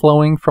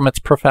flowing from its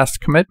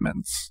professed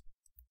commitments.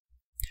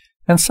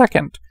 And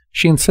second,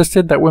 she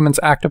insisted that women's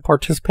active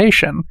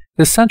participation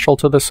is central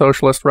to the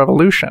socialist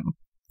revolution,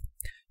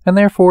 and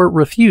therefore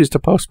refused to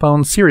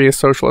postpone serious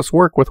socialist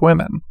work with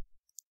women.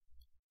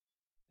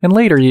 In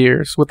later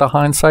years, with the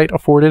hindsight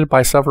afforded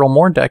by several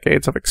more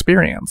decades of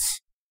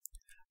experience,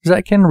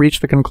 Zetkin reached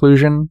the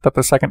conclusion that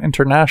the Second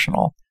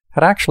International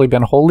had actually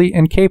been wholly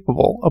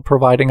incapable of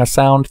providing a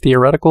sound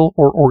theoretical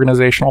or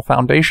organizational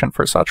foundation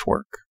for such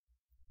work.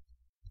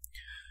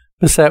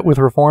 Beset with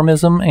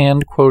reformism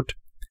and, quote,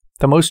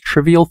 "the most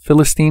trivial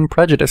Philistine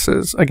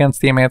prejudices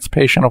against the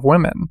emancipation of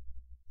women,"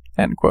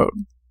 end quote,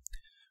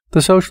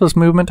 the socialist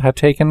movement had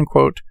taken,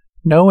 quote,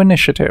 "no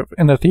initiative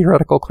in the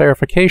theoretical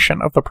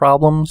clarification of the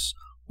problems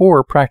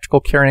or practical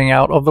carrying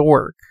out of the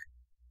work."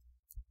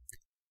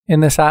 In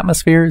this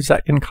atmosphere,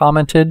 Zetkin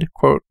commented,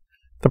 quote,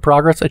 "the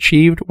progress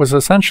achieved was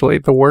essentially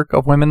the work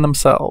of women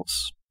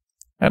themselves,"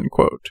 end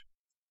quote.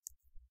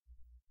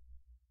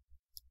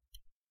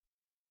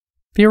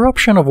 The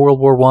eruption of World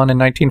War I in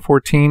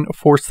 1914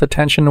 forced the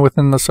tension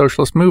within the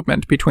socialist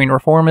movement between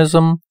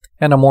reformism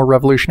and a more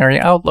revolutionary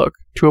outlook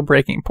to a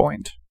breaking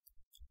point.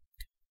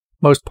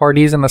 Most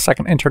parties in the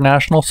Second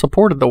International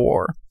supported the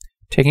war,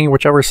 taking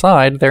whichever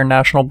side their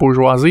national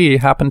bourgeoisie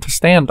happened to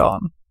stand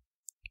on.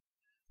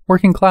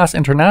 Working-class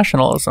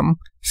internationalism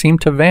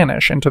seemed to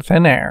vanish into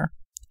thin air,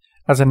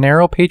 as a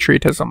narrow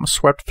patriotism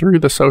swept through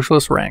the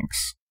socialist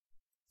ranks.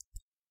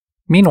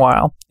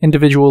 Meanwhile,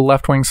 individual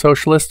left-wing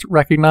socialists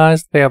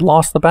recognized they had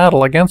lost the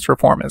battle against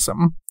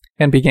reformism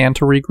and began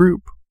to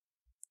regroup.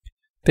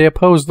 They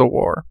opposed the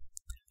war,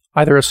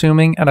 either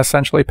assuming an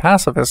essentially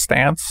pacifist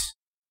stance,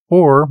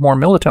 or, more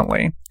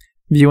militantly,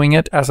 viewing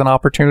it as an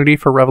opportunity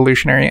for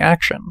revolutionary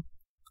action.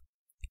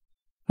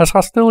 As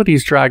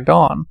hostilities dragged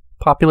on,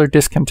 popular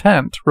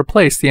discontent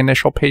replaced the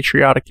initial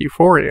patriotic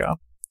euphoria,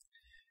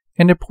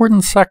 and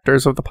important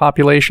sectors of the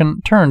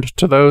population turned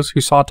to those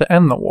who sought to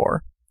end the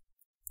war.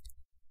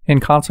 In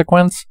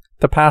consequence,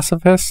 the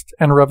pacifist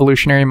and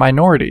revolutionary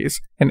minorities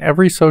in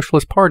every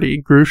socialist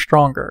party grew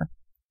stronger.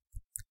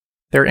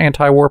 Their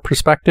anti-war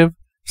perspective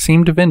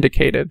seemed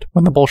vindicated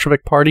when the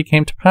Bolshevik Party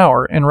came to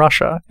power in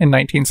Russia in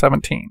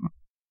 1917.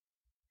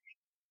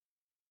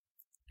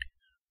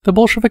 The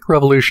Bolshevik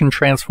Revolution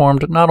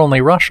transformed not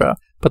only Russia,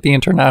 but the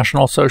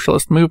international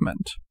socialist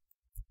movement.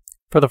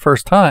 For the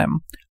first time,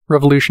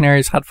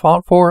 revolutionaries had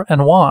fought for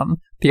and won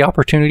the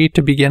opportunity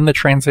to begin the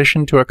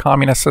transition to a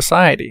communist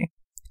society,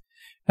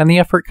 and the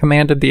effort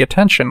commanded the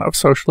attention of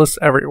socialists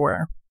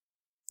everywhere.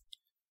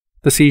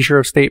 The seizure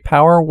of state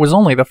power was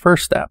only the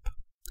first step,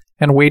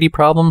 and weighty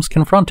problems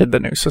confronted the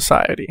new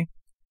society.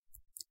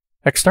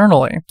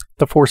 Externally,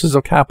 the forces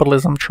of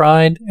capitalism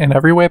tried, in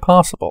every way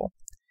possible,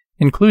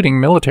 including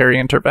military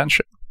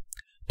intervention,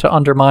 to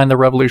undermine the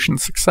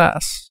revolution's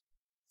success.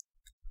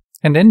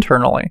 And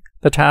internally,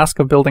 the task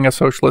of building a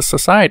socialist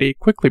society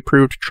quickly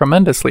proved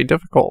tremendously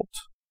difficult.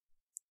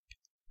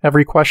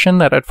 Every question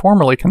that had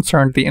formerly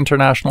concerned the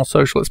international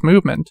socialist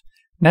movement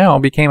now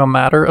became a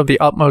matter of the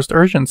utmost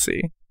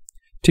urgency,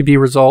 to be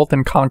resolved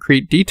in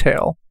concrete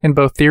detail in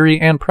both theory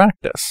and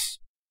practice.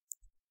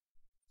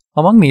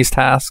 Among these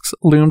tasks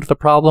loomed the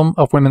problem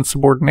of women's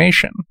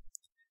subordination,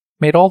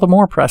 made all the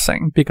more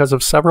pressing because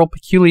of several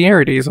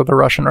peculiarities of the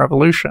Russian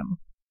Revolution.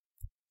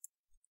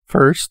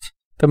 First,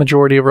 the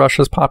majority of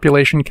Russia's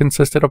population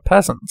consisted of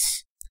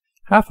peasants,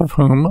 half of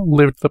whom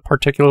lived the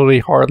particularly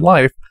hard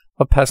life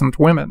of peasant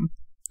women,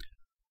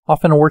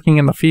 often working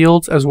in the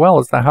fields as well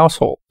as the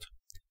household,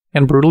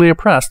 and brutally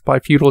oppressed by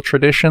feudal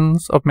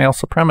traditions of male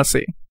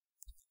supremacy.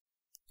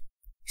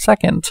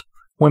 Second,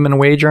 women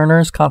wage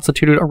earners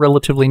constituted a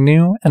relatively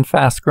new and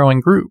fast-growing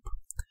group,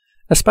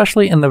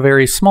 especially in the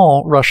very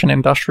small Russian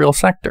industrial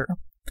sector,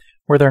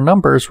 where their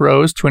numbers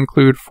rose to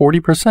include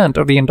 40%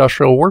 of the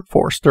industrial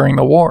workforce during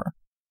the war.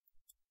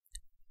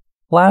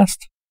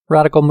 Last,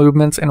 radical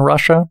movements in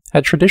Russia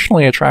had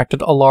traditionally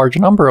attracted a large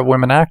number of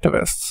women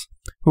activists,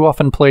 who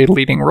often played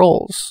leading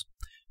roles,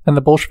 and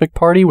the Bolshevik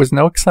Party was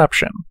no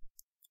exception.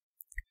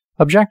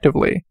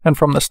 Objectively, and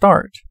from the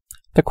start,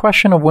 the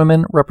question of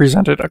women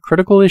represented a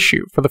critical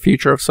issue for the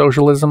future of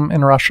socialism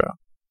in Russia.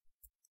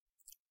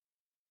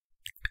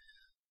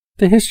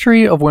 The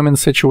history of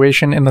women's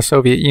situation in the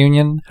Soviet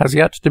Union has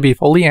yet to be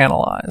fully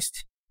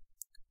analyzed.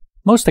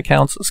 Most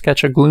accounts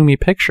sketch a gloomy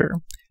picture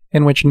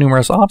in which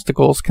numerous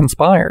obstacles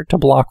conspire to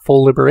block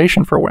full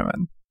liberation for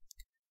women.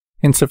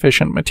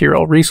 Insufficient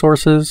material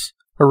resources,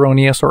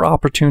 erroneous or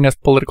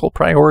opportunist political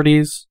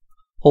priorities,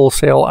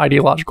 wholesale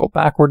ideological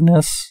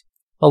backwardness,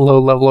 a low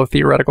level of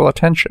theoretical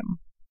attention.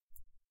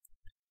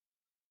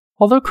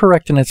 Although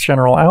correct in its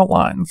general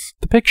outlines,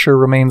 the picture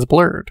remains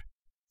blurred.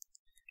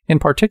 In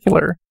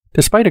particular,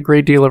 despite a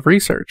great deal of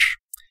research,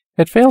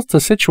 it fails to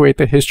situate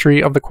the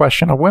history of the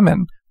question of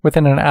women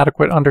within an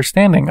adequate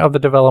understanding of the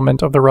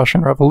development of the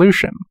Russian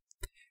Revolution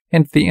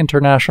and the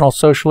international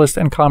socialist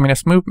and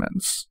communist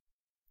movements.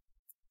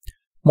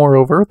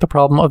 Moreover, the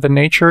problem of the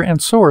nature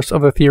and source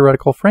of the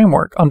theoretical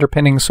framework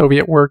underpinning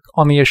Soviet work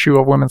on the issue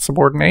of women's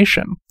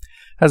subordination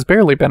has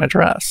barely been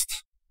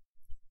addressed.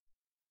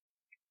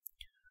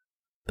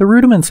 The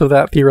rudiments of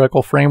that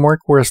theoretical framework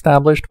were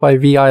established by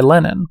V.I.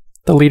 Lenin,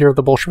 the leader of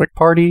the Bolshevik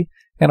Party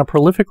and a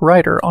prolific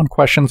writer on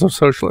questions of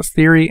socialist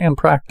theory and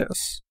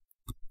practice.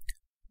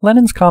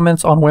 Lenin's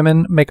comments on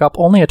women make up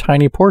only a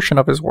tiny portion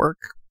of his work,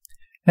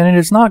 and it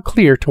is not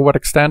clear to what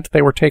extent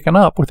they were taken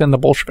up within the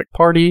Bolshevik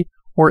Party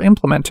or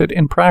implemented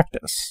in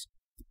practice.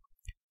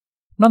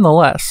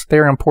 Nonetheless, they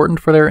are important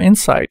for their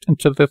insight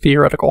into the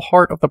theoretical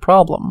heart of the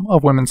problem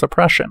of women's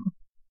oppression.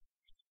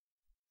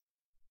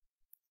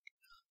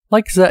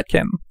 Like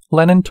Zetkin,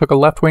 Lenin took a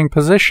left-wing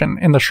position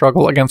in the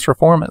struggle against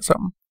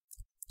reformism.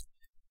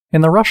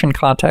 In the Russian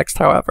context,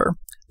 however,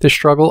 this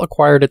struggle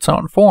acquired its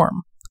own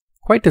form,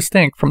 quite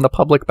distinct from the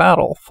public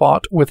battle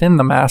fought within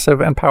the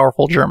massive and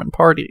powerful German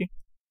party.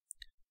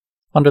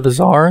 Under the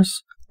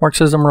Tsars,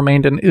 Marxism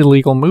remained an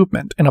illegal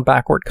movement in a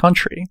backward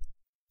country.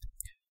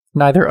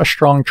 Neither a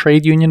strong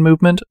trade union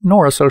movement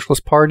nor a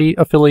socialist party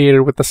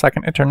affiliated with the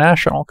Second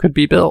International could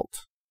be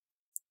built.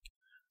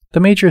 The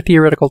major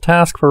theoretical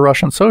task for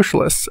Russian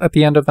socialists at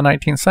the end of the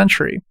 19th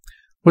century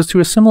was to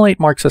assimilate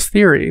Marxist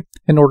theory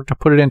in order to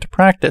put it into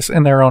practice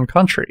in their own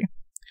country,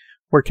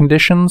 where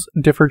conditions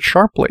differed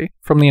sharply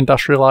from the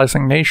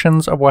industrializing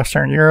nations of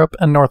Western Europe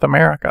and North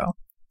America.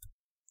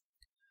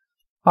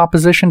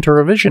 Opposition to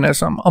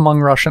revisionism among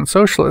Russian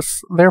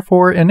socialists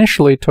therefore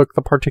initially took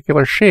the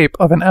particular shape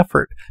of an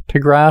effort to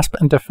grasp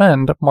and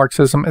defend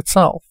Marxism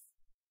itself.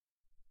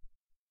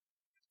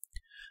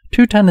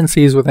 Two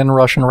tendencies within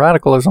Russian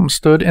radicalism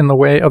stood in the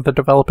way of the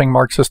developing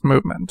Marxist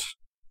movement.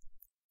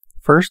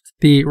 First,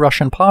 the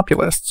Russian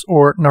populists,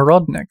 or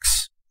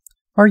Narodniks,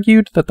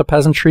 argued that the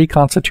peasantry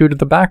constituted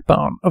the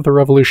backbone of the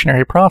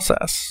revolutionary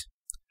process,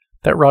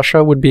 that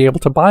Russia would be able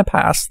to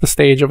bypass the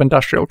stage of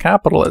industrial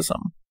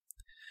capitalism,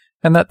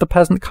 and that the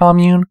peasant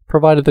commune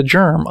provided the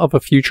germ of a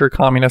future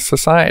communist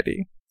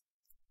society.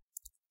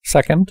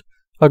 Second,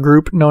 a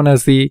group known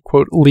as the,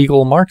 quote,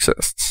 legal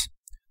Marxists,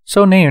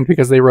 so named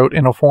because they wrote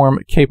in a form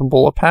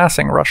capable of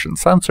passing Russian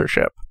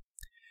censorship,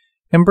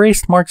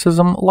 embraced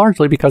Marxism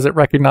largely because it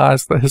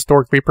recognized the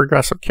historically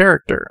progressive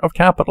character of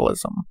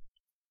capitalism.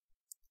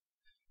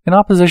 In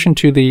opposition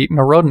to the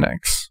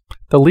Narodniks,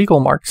 the legal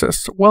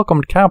Marxists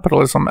welcomed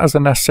capitalism as a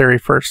necessary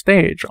first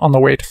stage on the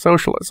way to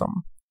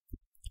socialism.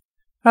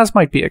 As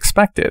might be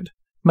expected,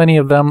 many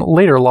of them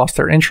later lost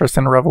their interest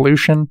in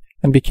revolution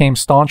and became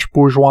staunch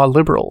bourgeois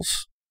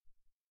liberals.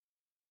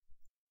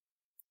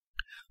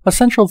 A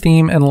central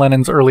theme in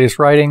Lenin's earliest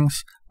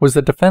writings was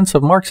the defense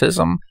of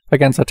Marxism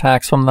against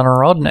attacks from the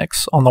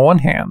Narodniks on the one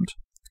hand,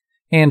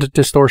 and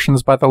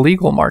distortions by the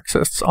legal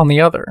Marxists on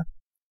the other.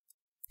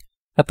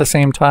 At the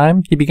same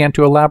time, he began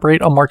to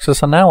elaborate a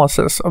Marxist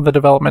analysis of the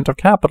development of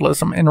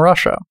capitalism in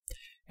Russia,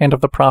 and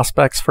of the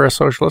prospects for a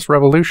socialist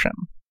revolution.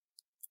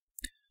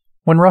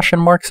 When Russian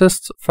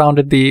Marxists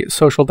founded the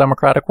Social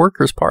Democratic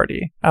Workers'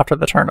 Party after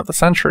the turn of the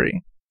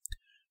century,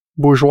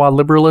 bourgeois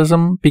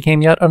liberalism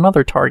became yet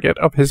another target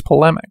of his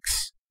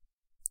polemics.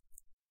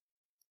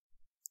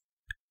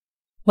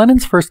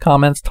 Lenin's first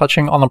comments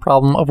touching on the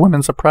problem of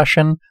women's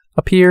oppression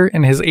appear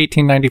in his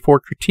 1894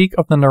 critique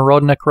of the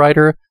Narodnik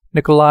writer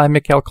Nikolai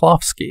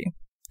Mikhailovsky,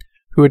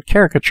 who had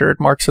caricatured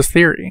Marxist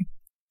theory.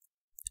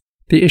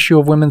 The issue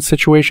of women's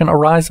situation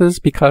arises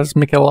because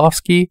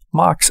Mikhailovsky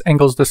mocks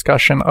Engels'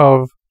 discussion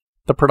of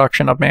the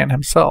production of man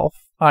himself,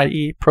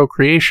 i.e.,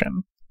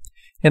 procreation,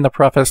 in the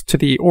preface to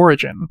The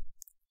Origin,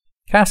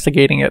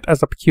 castigating it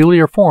as a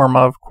peculiar form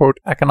of, quote,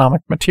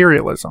 economic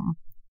materialism.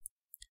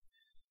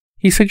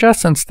 He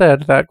suggests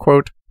instead that,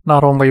 quote,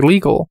 not only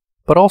legal,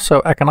 but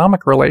also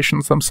economic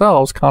relations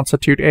themselves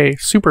constitute a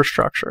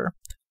superstructure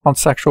on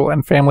sexual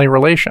and family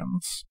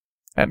relations,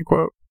 end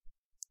quote.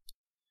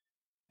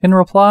 In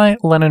reply,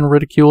 Lenin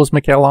ridicules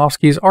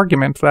Mikhailovsky's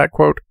argument that,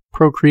 quote,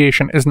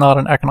 procreation is not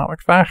an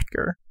economic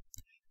factor,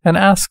 and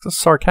asks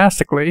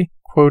sarcastically,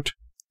 quote,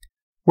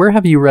 where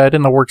have you read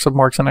in the works of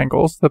Marx and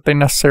Engels that they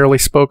necessarily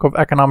spoke of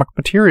economic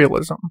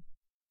materialism?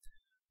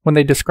 When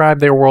they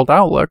described their world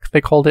outlook, they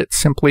called it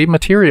simply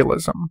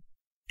materialism.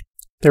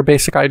 Their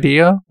basic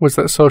idea was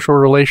that social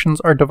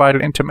relations are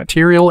divided into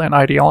material and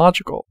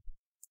ideological.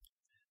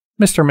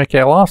 Mr.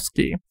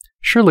 Mikhailovsky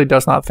surely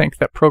does not think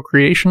that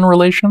procreation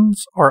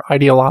relations are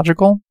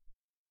ideological?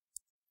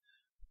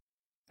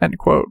 End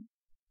quote.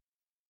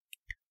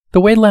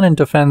 The way Lenin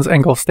defends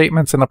Engels'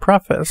 statements in the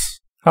preface,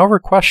 however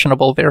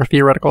questionable their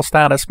theoretical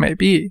status may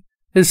be,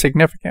 is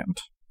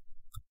significant.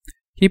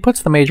 He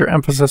puts the major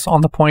emphasis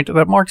on the point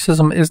that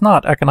Marxism is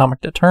not economic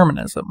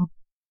determinism,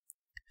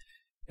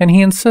 and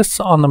he insists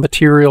on the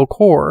material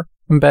core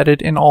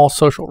embedded in all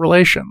social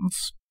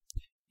relations,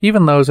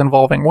 even those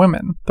involving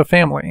women, the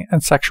family,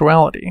 and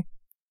sexuality.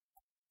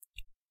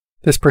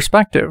 This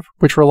perspective,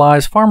 which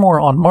relies far more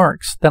on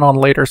Marx than on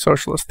later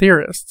socialist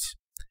theorists,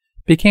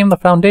 became the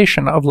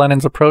foundation of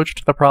Lenin's approach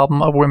to the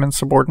problem of women's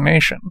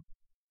subordination.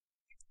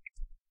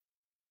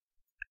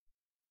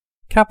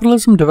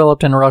 Capitalism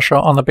developed in Russia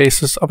on the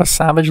basis of a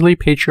savagely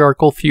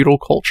patriarchal feudal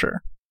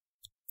culture.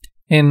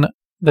 In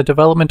The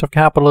Development of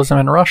Capitalism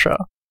in Russia,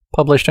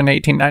 published in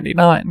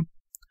 1899,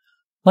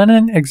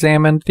 Lenin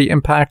examined the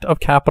impact of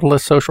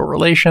capitalist social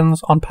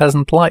relations on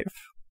peasant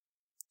life.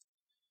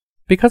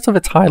 Because of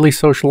its highly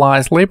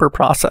socialized labor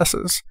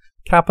processes,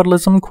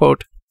 capitalism,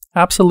 quote,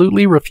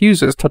 absolutely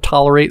refuses to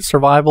tolerate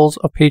survivals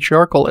of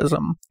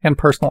patriarchalism and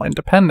personal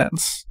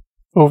independence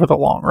over the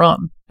long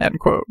run, end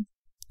quote.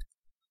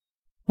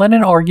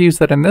 Lenin argues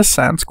that in this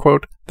sense,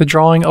 quote, the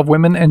drawing of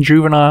women and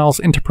juveniles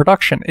into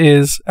production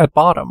is, at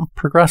bottom,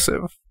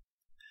 progressive,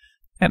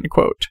 end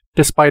quote,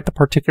 despite the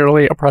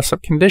particularly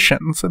oppressive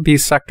conditions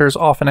these sectors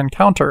often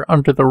encounter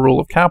under the rule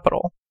of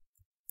capital.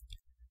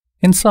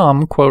 In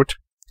sum, quote,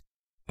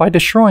 by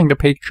destroying the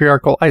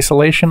patriarchal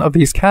isolation of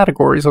these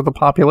categories of the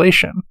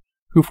population,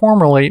 who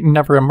formerly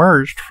never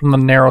emerged from the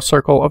narrow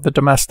circle of the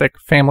domestic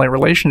family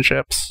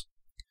relationships,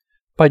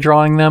 by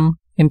drawing them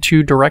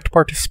into direct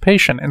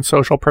participation in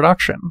social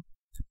production,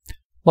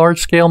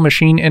 large-scale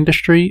machine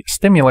industry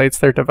stimulates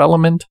their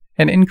development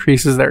and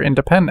increases their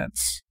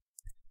independence.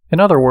 In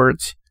other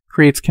words,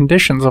 creates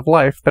conditions of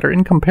life that are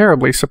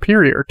incomparably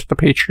superior to the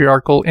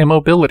patriarchal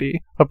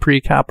immobility of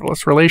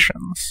pre-capitalist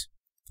relations.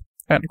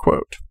 End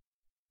quote.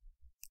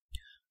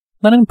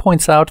 Lenin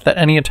points out that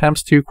any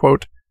attempts to,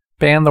 quote,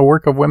 ban the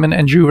work of women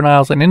and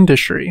juveniles in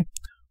industry,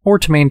 or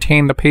to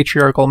maintain the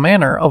patriarchal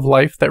manner of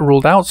life that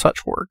ruled out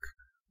such work,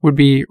 would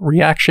be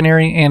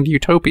reactionary and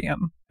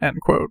utopian, end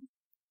quote.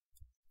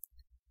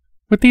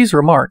 With these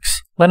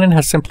remarks, Lenin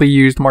has simply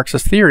used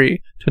Marxist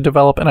theory to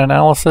develop an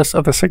analysis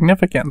of the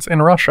significance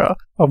in Russia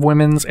of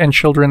women's and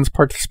children's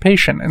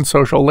participation in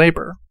social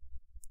labor.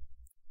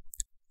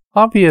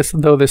 Obvious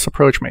though this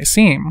approach may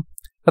seem,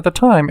 At the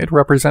time, it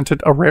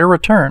represented a rare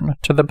return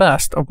to the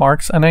best of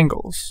Marx and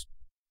Engels.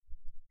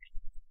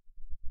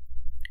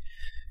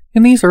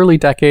 In these early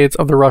decades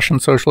of the Russian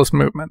socialist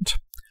movement,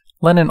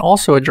 Lenin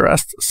also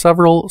addressed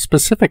several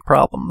specific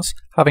problems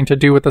having to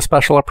do with the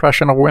special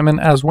oppression of women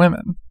as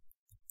women.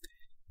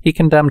 He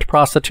condemned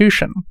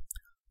prostitution,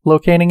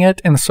 locating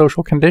it in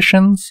social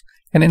conditions,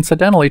 and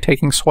incidentally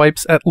taking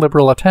swipes at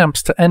liberal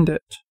attempts to end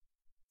it.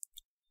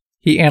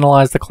 He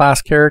analyzed the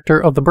class character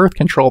of the birth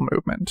control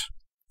movement,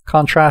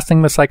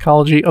 contrasting the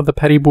psychology of the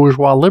petty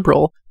bourgeois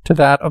liberal to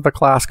that of the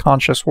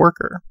class-conscious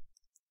worker.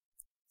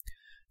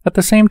 At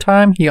the same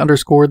time, he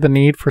underscored the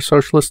need for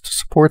socialists to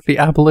support the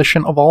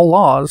abolition of all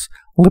laws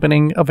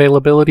limiting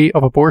availability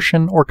of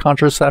abortion or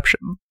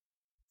contraception.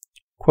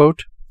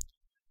 Quote,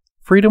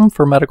 "Freedom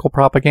for medical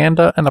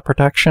propaganda and the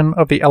protection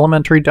of the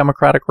elementary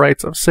democratic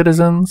rights of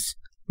citizens,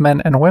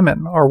 men and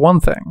women, are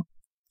one thing.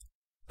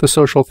 The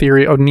social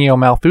theory of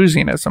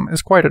neo-Malthusianism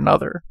is quite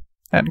another."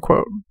 End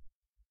quote.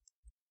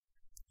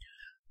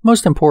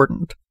 Most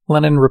important,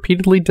 Lenin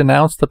repeatedly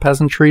denounced the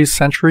peasantry's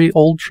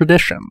century-old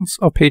traditions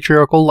of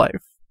patriarchal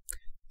life,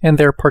 and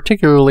their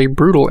particularly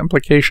brutal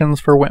implications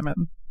for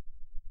women.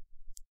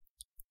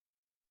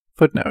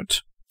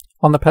 Footnote: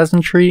 On the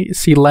peasantry,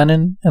 see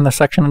Lenin and the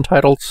section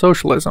entitled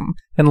Socialism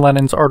in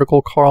Lenin's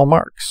article Karl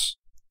Marx.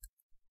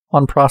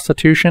 On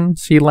prostitution,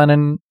 see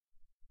Lenin,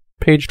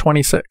 page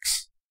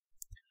 26.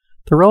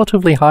 The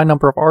relatively high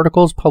number of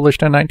articles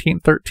published in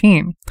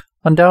 1913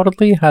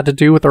 undoubtedly had to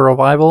do with the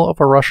revival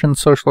of a Russian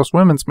socialist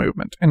women's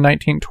movement in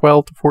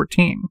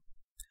 1912-14,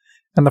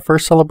 and the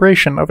first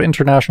celebration of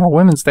International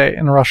Women's Day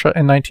in Russia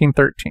in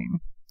 1913.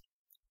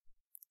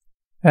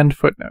 End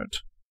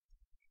footnote.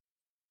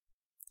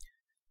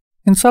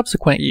 In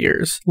subsequent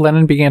years,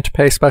 Lenin began to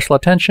pay special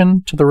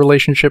attention to the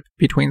relationship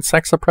between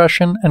sex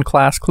oppression and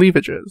class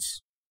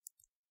cleavages.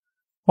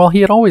 While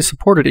he had always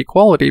supported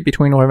equality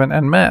between women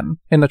and men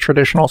in the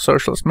traditional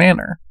socialist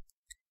manner,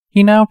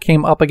 he now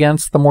came up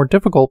against the more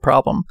difficult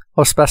problem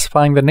of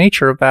specifying the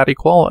nature of that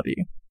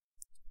equality.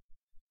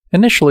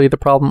 Initially, the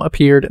problem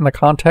appeared in the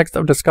context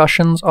of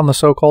discussions on the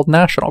so-called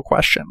national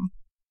question.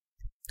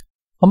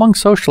 Among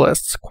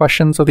socialists,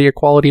 questions of the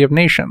equality of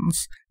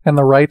nations and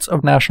the rights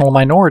of national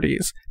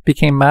minorities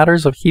became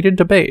matters of heated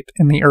debate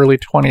in the early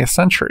 20th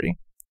century,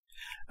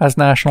 as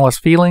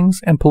nationalist feelings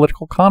and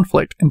political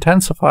conflict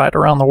intensified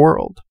around the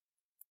world.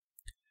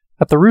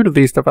 At the root of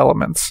these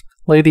developments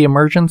lay the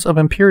emergence of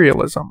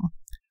imperialism,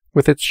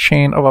 with its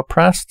chain of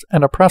oppressed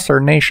and oppressor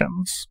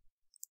nations.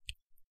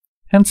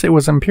 Hence, it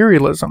was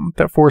imperialism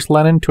that forced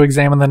Lenin to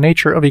examine the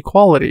nature of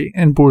equality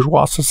in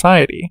bourgeois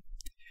society,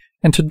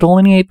 and to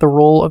delineate the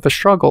role of the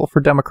struggle for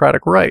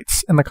democratic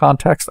rights in the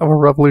context of a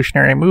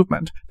revolutionary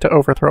movement to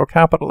overthrow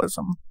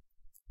capitalism.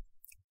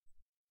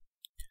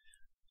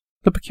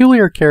 The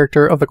peculiar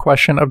character of the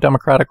question of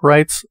democratic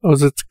rights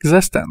owes its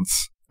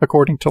existence,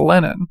 according to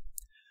Lenin,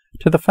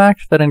 to the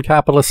fact that in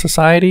capitalist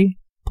society,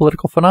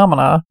 political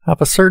phenomena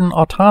have a certain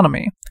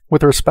autonomy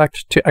with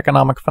respect to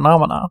economic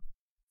phenomena.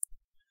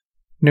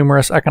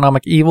 Numerous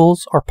economic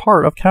evils are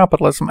part of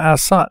capitalism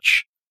as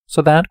such,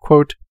 so that,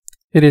 quote,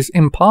 "it is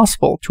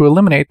impossible to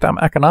eliminate them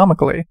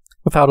economically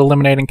without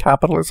eliminating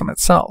capitalism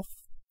itself."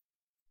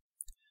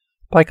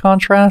 By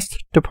contrast,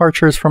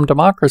 departures from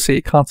democracy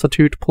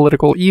constitute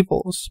political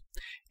evils,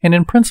 and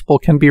in principle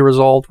can be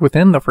resolved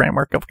within the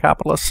framework of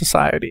capitalist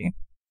society.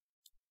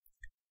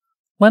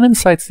 Lenin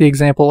cites the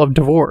example of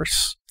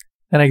divorce,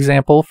 an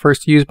example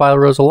first used by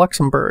Rosa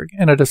Luxemburg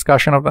in a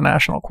discussion of the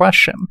national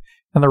question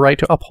and the right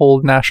to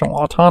uphold national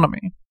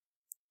autonomy.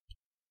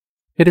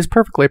 It is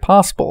perfectly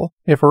possible,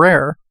 if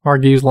rare,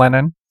 argues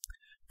Lenin,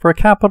 for a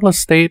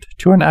capitalist state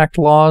to enact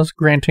laws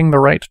granting the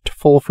right to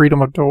full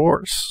freedom of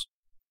divorce.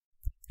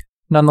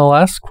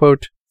 Nonetheless,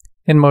 quote,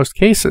 "in most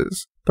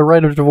cases, the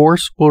right of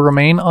divorce will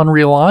remain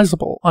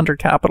unrealizable under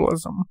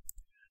capitalism,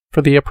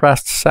 for the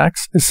oppressed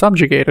sex is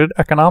subjugated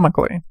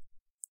economically.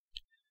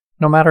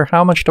 No matter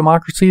how much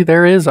democracy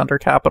there is under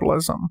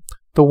capitalism,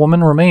 the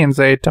woman remains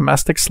a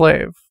domestic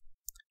slave,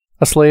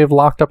 a slave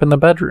locked up in the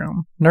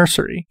bedroom,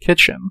 nursery,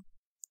 kitchen.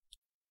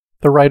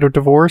 The right of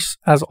divorce,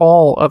 as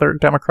all other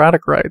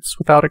democratic rights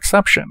without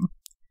exception,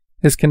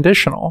 is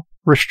conditional,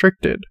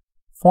 restricted,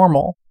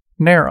 formal,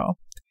 narrow,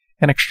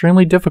 and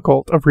extremely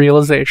difficult of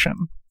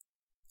realization.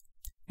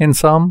 In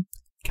sum,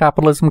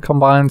 capitalism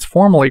combines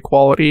formal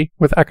equality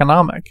with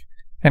economic,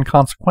 and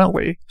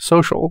consequently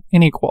social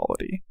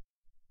inequality."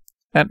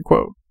 End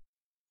quote.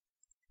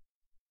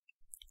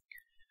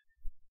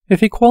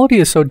 If equality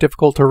is so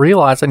difficult to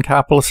realize in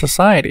capitalist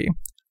society,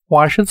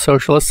 why should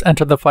socialists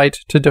enter the fight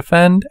to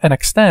defend and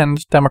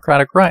extend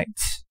democratic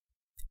rights?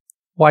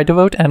 Why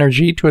devote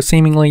energy to a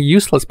seemingly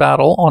useless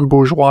battle on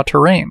bourgeois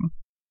terrain?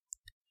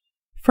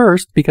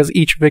 First, because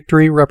each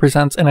victory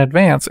represents an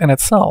advance in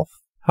itself,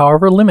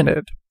 however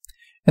limited,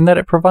 and that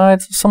it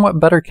provides somewhat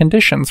better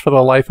conditions for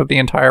the life of the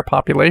entire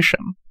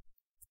population.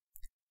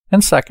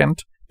 And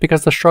second,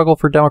 because the struggle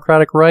for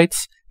democratic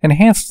rights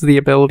enhances the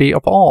ability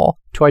of all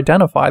to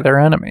identify their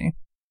enemy.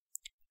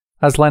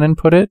 As Lenin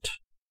put it,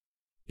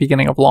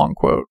 beginning of long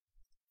quote,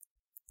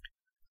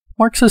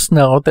 Marxists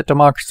know that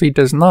democracy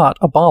does not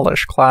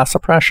abolish class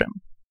oppression.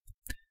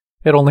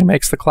 It only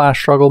makes the class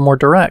struggle more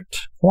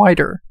direct,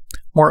 wider,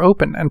 more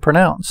open and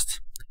pronounced,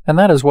 and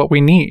that is what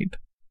we need.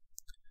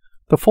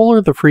 The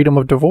fuller the freedom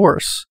of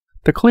divorce,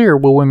 the clearer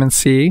will women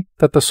see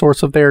that the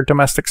source of their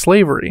domestic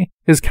slavery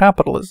is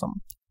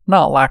capitalism,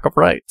 not lack of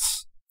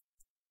rights.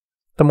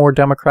 The more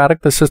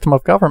democratic the system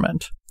of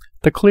government,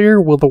 the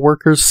clearer will the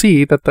workers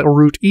see that the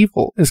root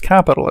evil is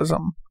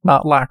capitalism,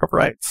 not lack of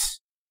rights.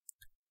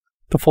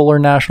 The fuller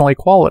national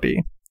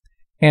equality,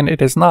 and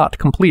it is not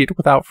complete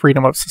without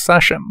freedom of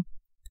secession,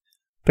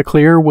 the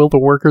clearer will the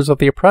workers of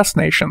the oppressed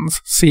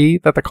nations see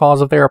that the cause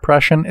of their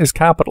oppression is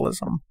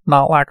capitalism,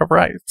 not lack of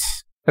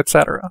rights,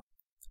 etc.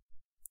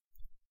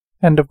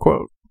 End of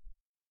quote.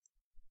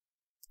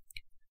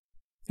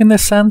 In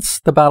this sense,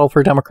 the battle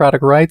for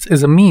democratic rights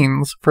is a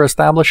means for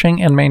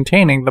establishing and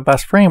maintaining the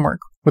best framework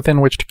within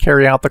which to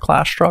carry out the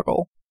class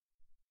struggle.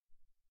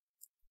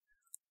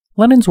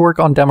 Lenin's work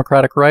on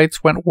democratic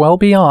rights went well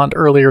beyond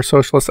earlier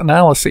socialist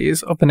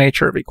analyses of the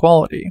nature of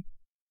equality.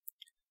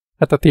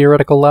 At the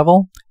theoretical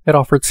level, it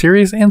offered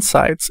serious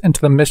insights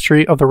into the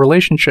mystery of the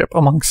relationship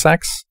among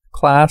sex,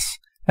 class,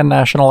 and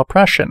national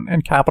oppression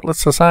in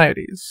capitalist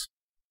societies.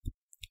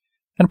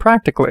 And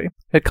practically,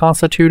 it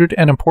constituted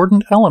an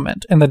important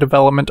element in the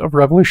development of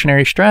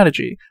revolutionary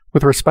strategy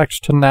with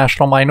respect to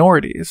national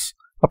minorities,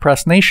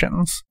 oppressed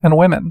nations, and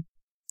women.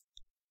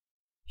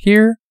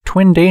 Here,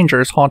 twin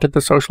dangers haunted the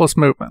socialist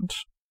movement.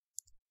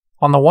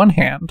 On the one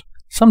hand,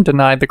 some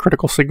denied the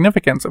critical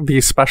significance of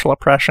these special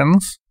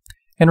oppressions,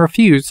 and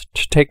refused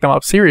to take them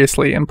up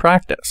seriously in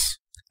practice,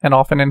 and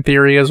often in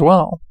theory as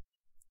well.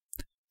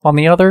 On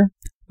the other,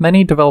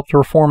 many developed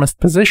reformist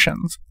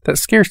positions that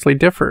scarcely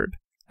differed,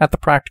 at the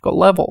practical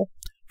level,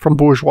 from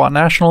bourgeois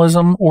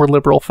nationalism or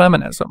liberal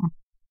feminism.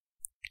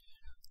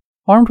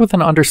 Armed with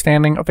an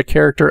understanding of the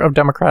character of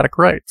democratic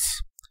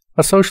rights,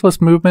 a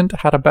socialist movement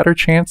had a better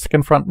chance to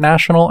confront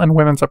national and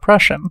women's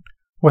oppression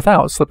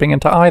without slipping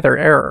into either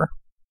error.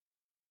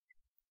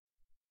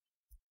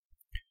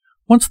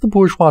 Once the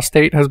bourgeois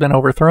state has been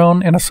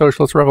overthrown in a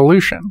socialist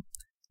revolution,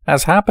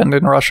 as happened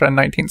in Russia in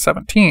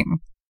 1917,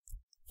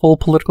 full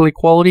political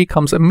equality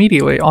comes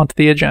immediately onto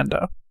the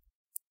agenda.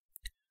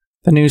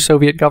 The new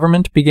Soviet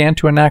government began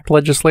to enact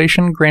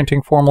legislation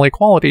granting formal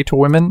equality to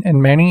women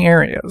in many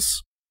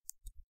areas.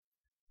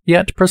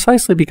 Yet,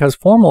 precisely because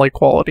formal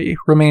equality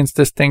remains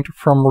distinct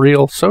from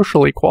real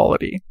social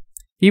equality,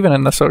 even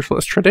in the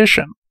socialist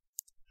tradition,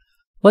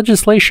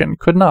 legislation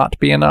could not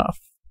be enough.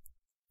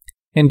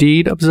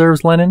 Indeed,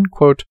 observes Lenin,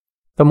 quote,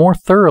 "The more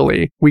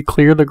thoroughly we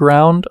clear the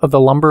ground of the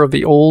lumber of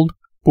the old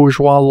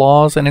bourgeois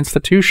laws and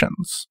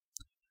institutions,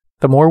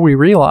 the more we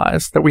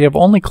realize that we have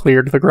only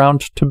cleared the ground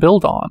to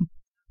build on,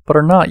 but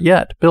are not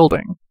yet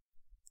building."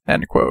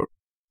 End quote.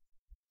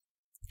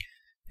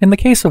 In the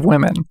case of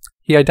women,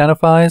 he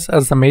identifies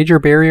as the major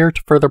barrier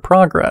to further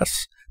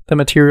progress the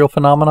material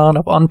phenomenon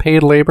of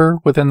unpaid labor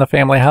within the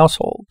family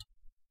household.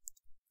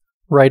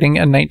 Writing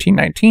in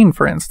 1919,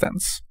 for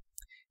instance,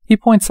 he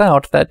points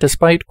out that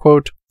despite,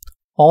 quote,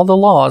 "all the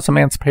laws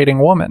emancipating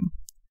woman,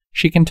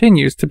 she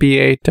continues to be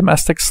a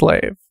domestic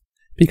slave,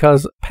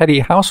 because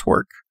petty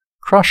housework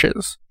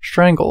crushes,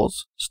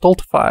 strangles,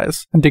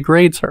 stultifies, and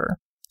degrades her,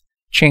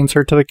 chains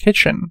her to the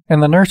kitchen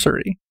and the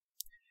nursery,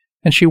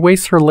 and she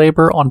wastes her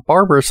labor on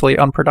barbarously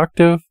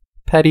unproductive,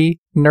 petty,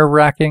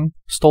 nerve-wracking,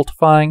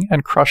 stultifying,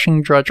 and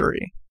crushing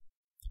drudgery."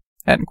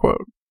 End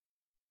quote.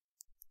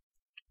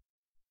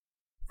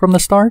 From the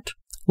start,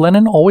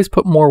 Lenin always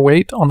put more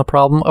weight on the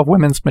problem of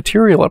women's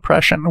material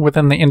oppression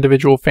within the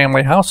individual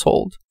family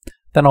household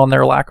than on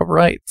their lack of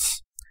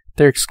rights,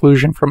 their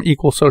exclusion from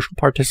equal social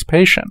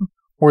participation,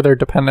 or their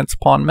dependence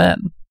upon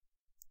men.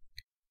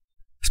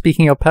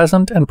 Speaking of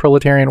peasant and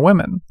proletarian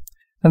women,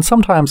 and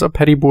sometimes of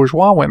petty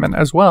bourgeois women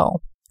as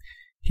well,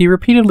 he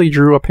repeatedly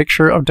drew a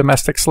picture of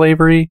domestic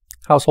slavery,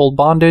 household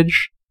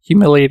bondage,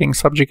 humiliating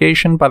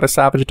subjugation by the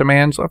savage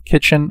demands of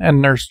kitchen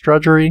and nurse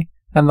drudgery,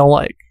 and the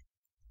like.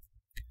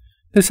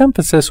 This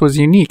emphasis was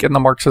unique in the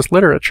Marxist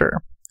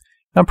literature,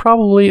 and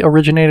probably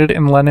originated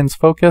in Lenin's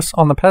focus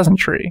on the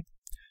peasantry,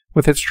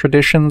 with its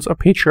traditions of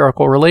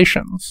patriarchal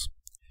relations,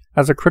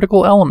 as a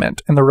critical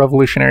element in the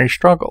revolutionary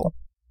struggle.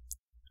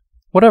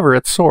 Whatever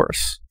its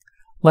source,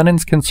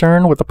 Lenin's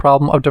concern with the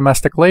problem of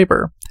domestic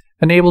labor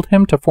enabled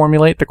him to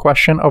formulate the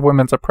question of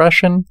women's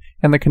oppression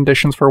and the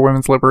conditions for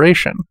women's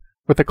liberation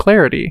with a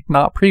clarity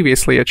not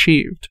previously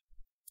achieved.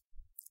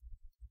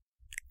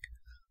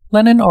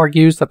 Lenin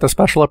argues that the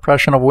special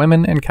oppression of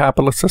women in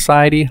capitalist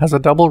society has a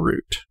double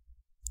root.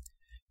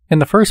 In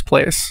the first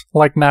place,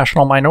 like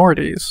national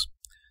minorities,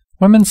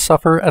 women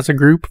suffer as a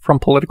group from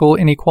political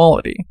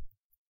inequality.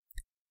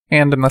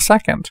 And in the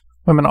second,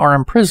 women are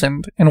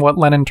imprisoned in what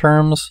Lenin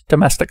terms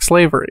domestic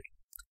slavery.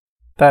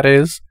 That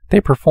is, they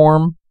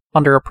perform,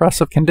 under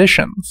oppressive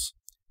conditions,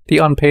 the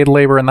unpaid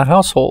labor in the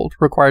household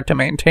required to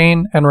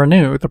maintain and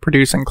renew the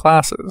producing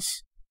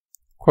classes.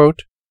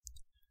 Quote,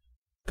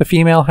 "The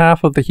female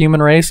half of the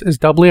human race is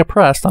doubly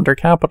oppressed under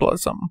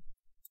capitalism.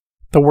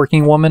 The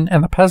working woman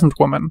and the peasant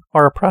woman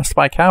are oppressed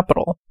by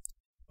capital,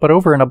 But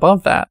over and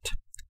above that,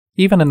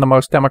 even in the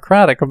most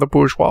democratic of the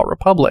bourgeois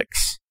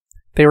republics,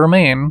 they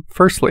remain,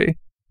 firstly,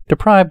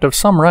 deprived of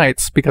some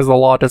rights because the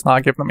law does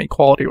not give them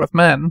equality with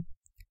men,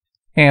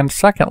 and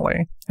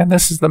secondly, and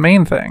this is the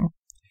main thing,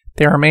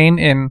 they remain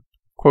in,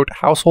 quote,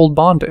 household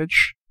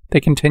bondage.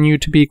 They continue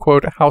to be,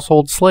 quote,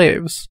 household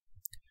slaves,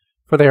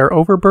 for they are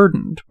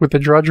overburdened with the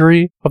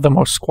drudgery of the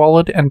most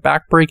squalid and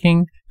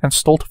backbreaking and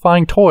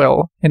stultifying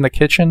toil in the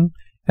kitchen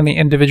and the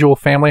individual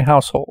family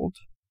household,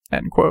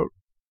 end quote.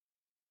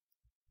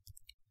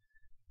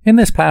 In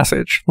this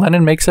passage,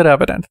 Lenin makes it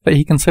evident that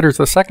he considers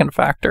the second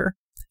factor,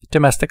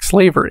 domestic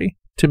slavery,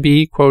 to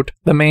be, quote,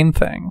 the main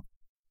thing.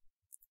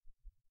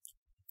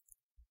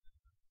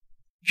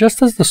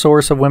 Just as the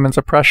source of women's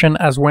oppression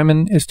as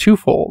women is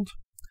twofold,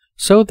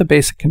 so the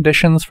basic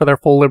conditions for their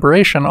full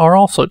liberation are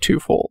also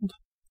twofold.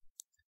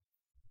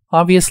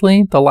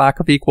 Obviously, the lack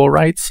of equal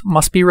rights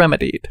must be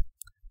remedied,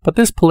 but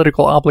this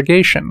political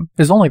obligation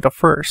is only the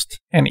first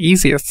and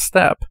easiest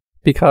step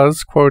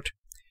because, quote,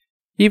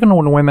 even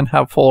when women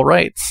have full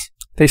rights,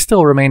 they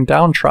still remain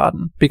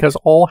downtrodden because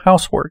all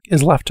housework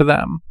is left to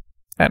them,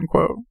 end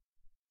quote.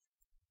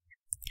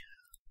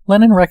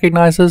 Lenin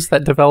recognizes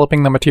that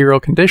developing the material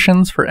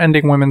conditions for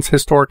ending women's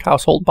historic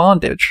household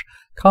bondage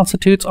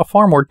constitutes a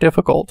far more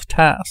difficult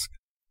task.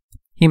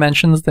 He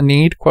mentions the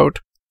need, quote,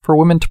 for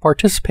women to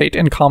participate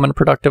in common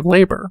productive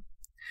labor,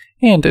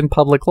 and in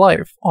public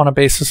life on a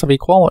basis of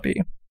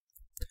equality.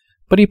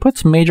 But he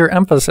puts major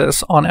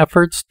emphasis on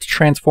efforts to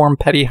transform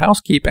petty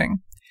housekeeping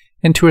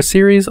into a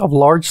series of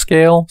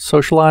large-scale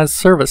socialized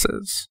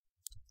services: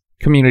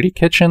 community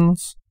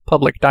kitchens,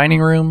 public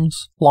dining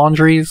rooms,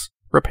 laundries,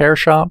 repair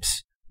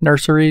shops,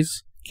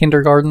 nurseries,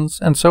 kindergartens,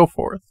 and so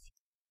forth.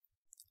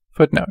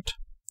 Footnote.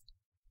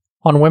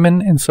 On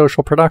women in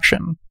social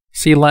production,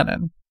 see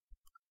Lenin,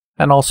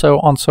 and also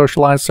on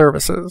socialized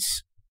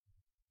services.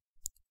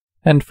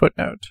 End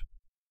footnote.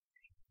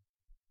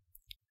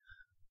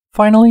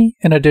 Finally,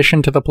 in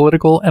addition to the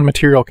political and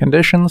material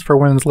conditions for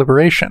women's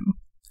liberation,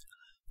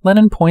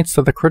 Lenin points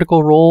to the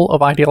critical role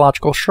of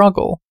ideological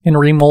struggle in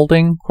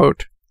remolding,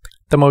 quote,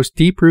 the most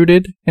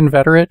deep-rooted,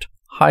 inveterate,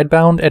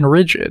 hidebound, and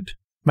rigid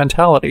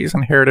mentalities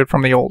inherited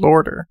from the old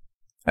order,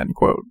 end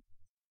quote.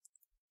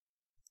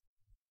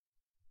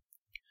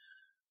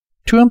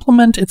 To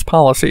implement its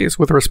policies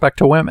with respect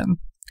to women,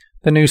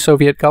 the new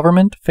Soviet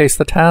government faced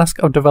the task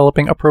of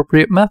developing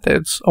appropriate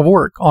methods of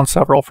work on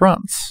several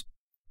fronts.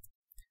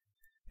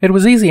 It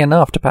was easy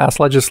enough to pass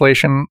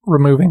legislation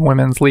removing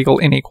women's legal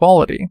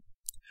inequality,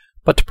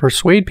 but to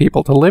persuade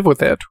people to live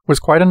with it was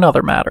quite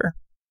another matter.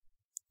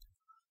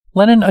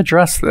 Lenin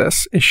addressed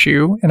this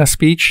issue in a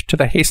speech to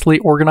the hastily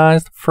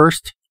organized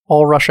First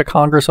All-Russia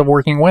Congress of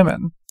Working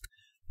Women,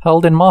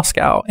 held in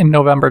Moscow in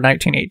November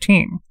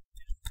 1918,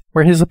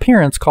 where his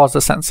appearance caused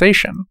a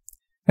sensation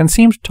and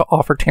seemed to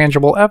offer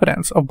tangible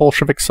evidence of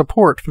Bolshevik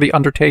support for the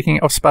undertaking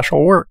of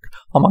special work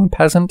among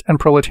peasant and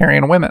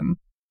proletarian women.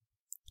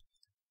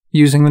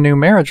 Using the new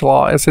marriage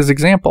law as his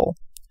example,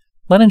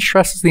 Lenin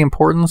stresses the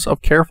importance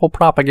of careful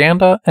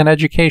propaganda and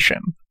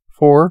education,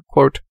 for,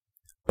 quote,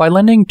 by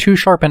lending too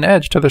sharp an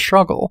edge to the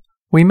struggle,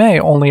 we may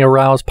only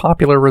arouse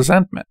popular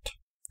resentment.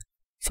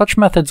 Such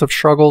methods of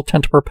struggle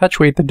tend to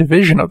perpetuate the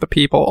division of the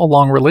people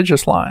along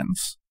religious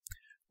lines,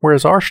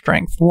 whereas our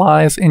strength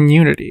lies in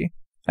unity,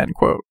 end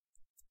quote.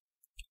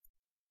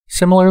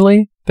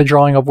 Similarly, the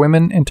drawing of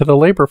women into the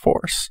labor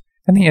force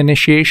and the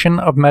initiation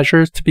of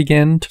measures to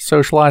begin to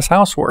socialize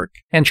housework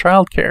and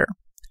childcare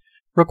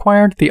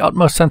required the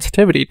utmost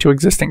sensitivity to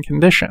existing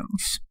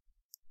conditions.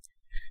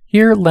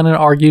 Here, Lenin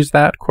argues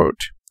that, quote,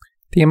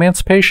 the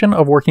emancipation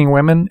of working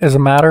women is a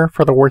matter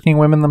for the working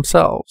women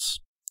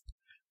themselves,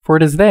 for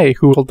it is they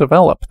who will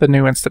develop the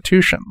new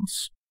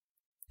institutions.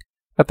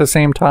 At the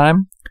same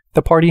time,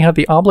 the party had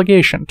the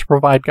obligation to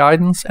provide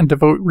guidance and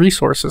devote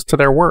resources to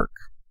their work.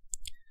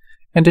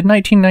 And in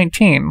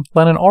 1919,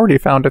 Lenin already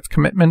found its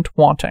commitment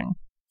wanting.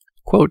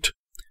 Quote,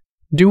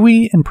 do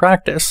we, in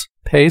practice,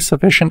 pay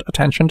sufficient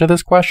attention to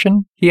this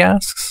question, he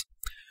asks,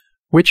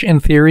 which in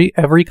theory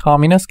every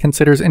communist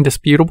considers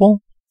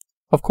indisputable?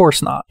 Of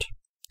course not.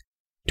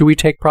 Do we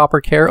take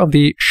proper care of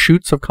the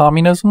shoots of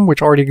communism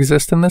which already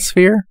exist in this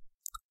sphere?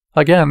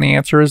 Again, the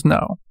answer is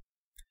no.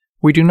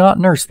 We do not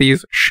nurse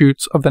these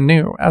shoots of the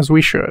new as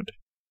we should.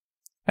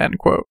 End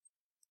quote.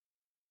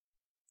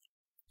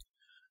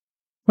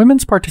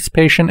 Women's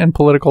participation in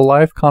political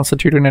life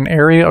constituted an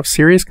area of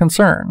serious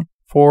concern,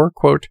 for,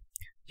 quote,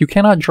 you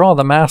cannot draw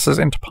the masses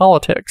into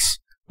politics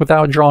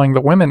without drawing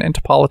the women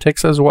into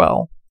politics as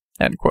well,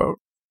 end quote.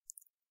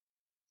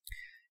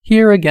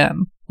 Here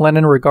again,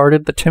 Lenin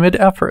regarded the timid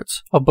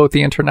efforts of both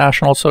the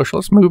International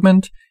Socialist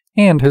Movement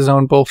and his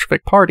own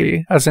Bolshevik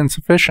Party as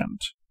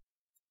insufficient.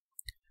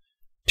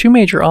 Two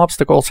major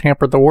obstacles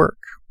hampered the work.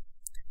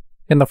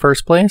 In the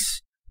first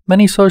place,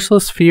 many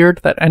socialists feared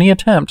that any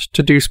attempt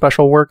to do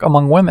special work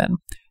among women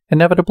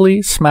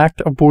inevitably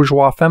smacked of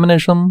bourgeois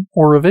feminism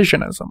or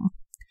revisionism,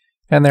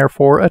 and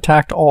therefore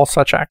attacked all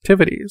such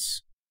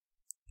activities.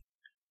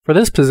 For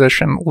this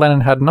position,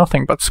 Lenin had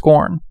nothing but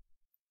scorn.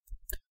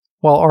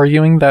 While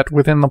arguing that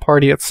within the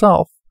party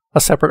itself,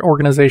 a separate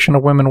organization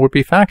of women would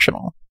be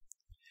factional.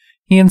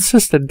 He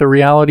insisted the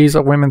realities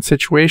of women's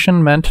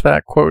situation meant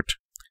that, quote,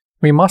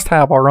 we must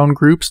have our own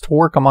groups to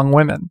work among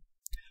women,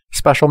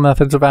 special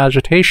methods of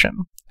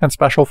agitation, and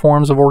special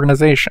forms of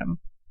organization,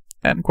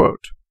 end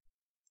quote.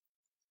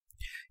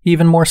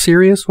 Even more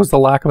serious was the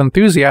lack of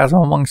enthusiasm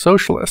among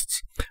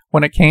socialists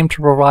when it came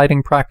to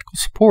providing practical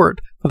support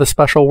for the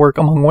special work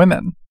among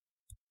women.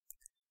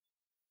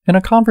 In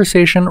a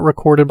conversation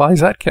recorded by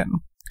Zetkin,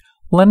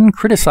 Lenin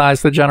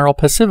criticized the general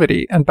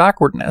passivity and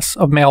backwardness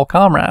of male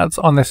comrades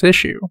on this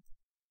issue.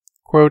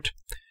 Quote,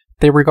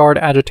 they regard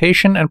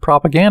agitation and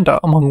propaganda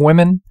among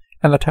women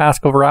and the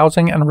task of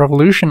rousing and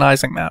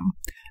revolutionizing them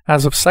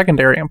as of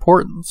secondary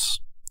importance,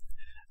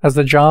 as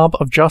the job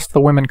of just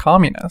the women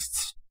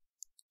communists.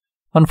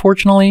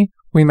 Unfortunately,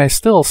 we may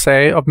still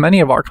say of many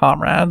of our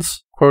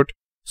comrades, quote,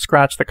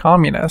 scratch the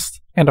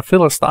communist, and a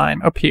Philistine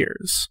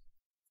appears,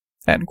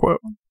 end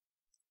quote.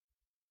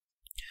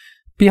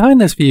 Behind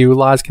this view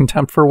lies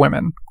contempt for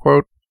women,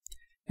 quote,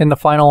 in the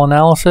final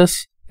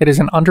analysis, it is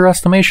an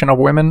underestimation of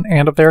women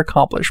and of their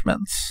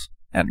accomplishments,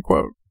 end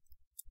quote.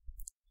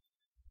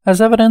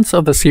 As evidence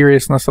of the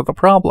seriousness of the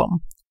problem,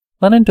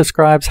 Lenin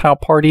describes how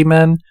party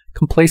men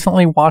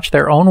complacently watch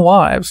their own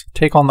wives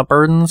take on the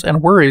burdens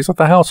and worries of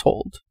the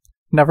household,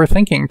 never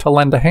thinking to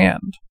lend a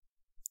hand.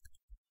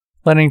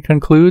 Lenin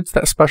concludes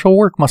that special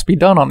work must be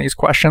done on these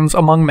questions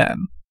among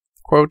men.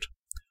 Quote,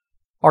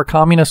 our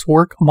communist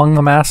work among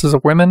the masses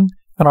of women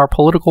and our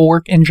political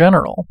work in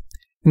general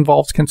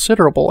involves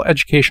considerable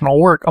educational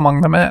work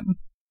among the men.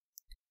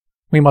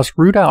 We must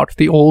root out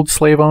the old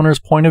slave owner's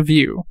point of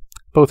view,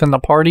 both in the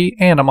party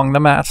and among the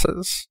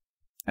masses,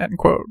 end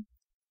quote.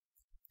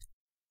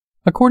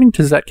 According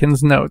to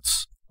Zetkin's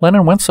notes,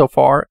 Lenin went so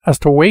far as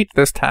to weight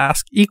this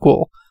task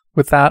equal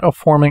with that of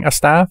forming a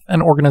staff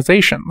and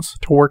organizations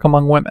to work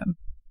among women.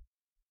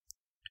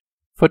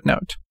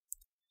 Footnote.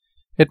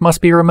 It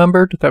must be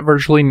remembered that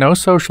virtually no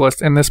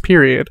socialist in this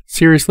period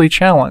seriously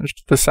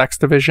challenged the sex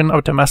division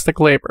of domestic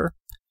labor,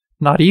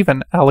 not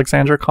even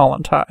Alexander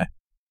Kollontai.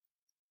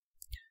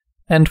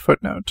 End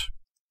footnote.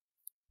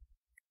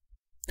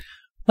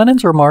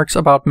 Lenin's remarks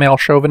about male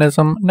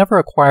chauvinism never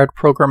acquired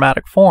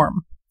programmatic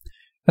form,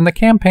 and the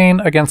campaign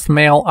against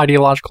male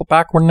ideological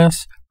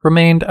backwardness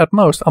remained at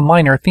most a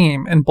minor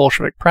theme in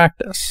Bolshevik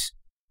practice.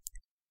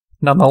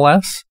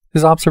 Nonetheless,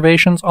 his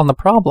observations on the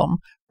problem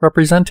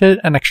represented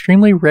an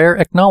extremely rare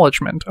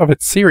acknowledgement of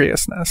its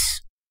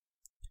seriousness.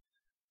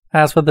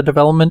 As for the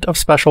development of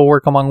special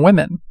work among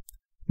women,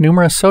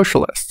 numerous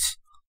socialists,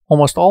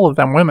 almost all of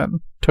them women,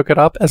 took it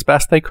up as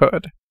best they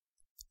could.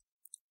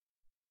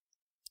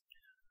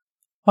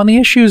 On the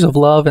issues of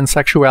love and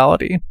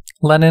sexuality,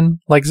 Lenin,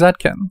 like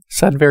Zetkin,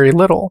 said very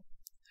little,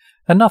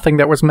 and nothing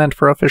that was meant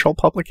for official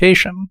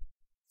publication.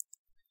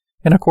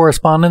 In a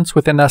correspondence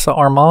with Inessa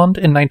Armand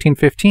in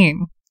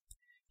 1915,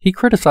 he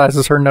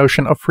criticizes her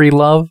notion of free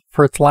love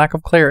for its lack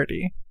of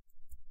clarity.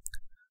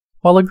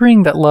 While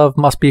agreeing that love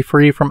must be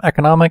free from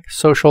economic,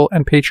 social,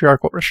 and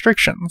patriarchal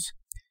restrictions,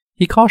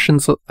 he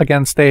cautions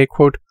against a,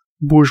 quote,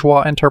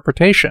 bourgeois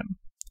interpretation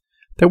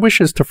that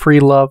wishes to free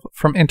love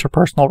from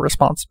interpersonal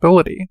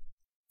responsibility.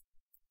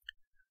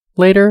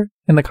 Later,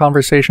 in the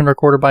conversation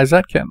recorded by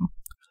Zetkin,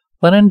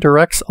 Lenin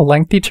directs a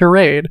lengthy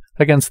tirade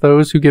against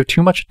those who give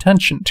too much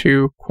attention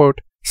to, quote,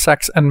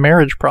 sex and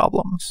marriage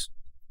problems.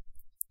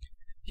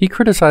 He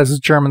criticizes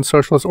German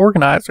socialist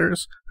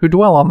organizers who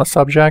dwell on the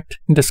subject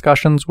in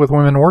discussions with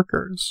women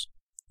workers,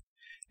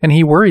 and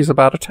he worries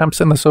about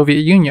attempts in the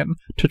Soviet Union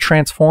to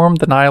transform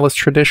the nihilist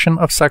tradition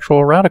of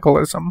sexual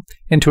radicalism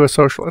into a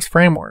socialist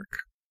framework.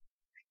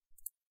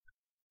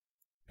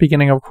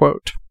 Beginning of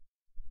quote.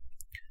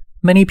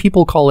 Many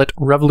people call it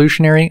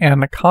revolutionary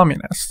and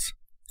communist.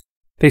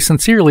 They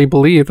sincerely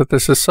believe that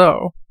this is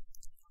so.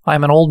 I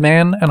am an old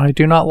man and I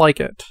do not like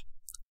it.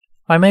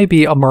 I may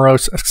be a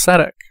morose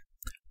ascetic,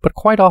 but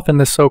quite often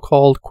this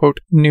so-called, quote,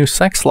 new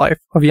sex life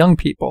of young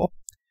people,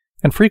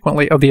 and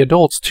frequently of the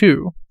adults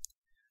too,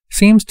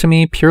 seems to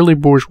me purely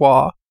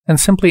bourgeois and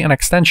simply an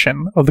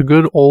extension of the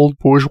good old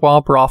bourgeois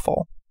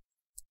brothel.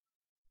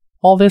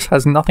 All this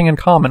has nothing in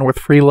common with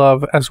free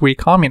love as we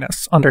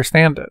communists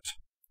understand it.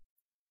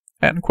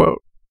 End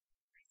quote.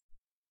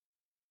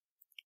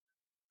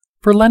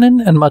 For Lenin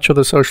and much of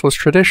the socialist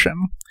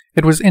tradition,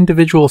 it was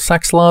individual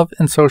sex love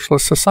in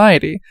socialist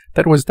society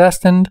that was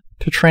destined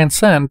to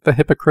transcend the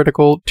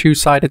hypocritical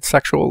two-sided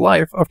sexual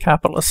life of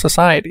capitalist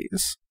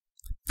societies,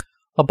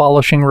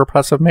 abolishing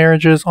repressive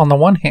marriages on the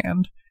one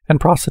hand and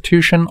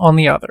prostitution on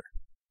the other.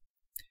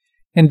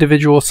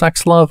 Individual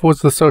sex love was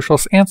the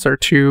socialist answer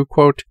to,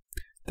 quote,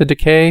 the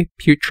decay,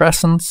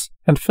 putrescence,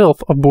 and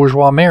filth of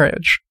bourgeois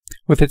marriage,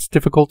 with its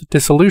difficult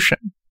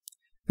dissolution,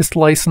 its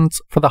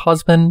license for the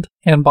husband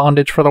and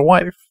bondage for the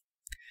wife,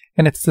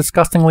 and its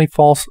disgustingly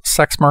false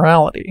sex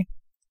morality,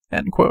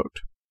 end quote.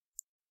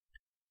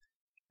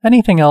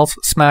 Anything else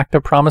smacked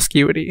of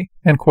promiscuity,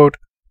 and, quote,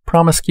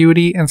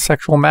 promiscuity in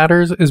sexual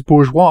matters is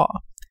bourgeois.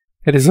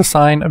 It is a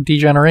sign of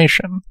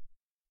degeneration,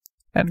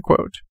 end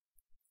quote.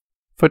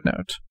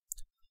 Footnote.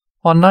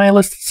 On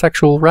nihilist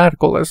sexual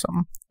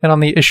radicalism, and on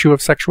the issue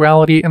of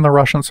sexuality in the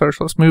Russian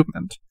socialist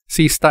movement.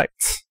 See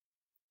Stites.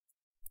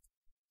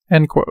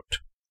 End quote.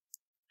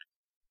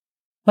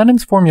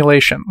 Lenin's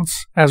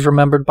formulations, as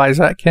remembered by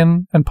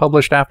Zetkin and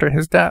published after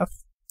his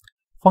death,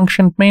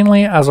 functioned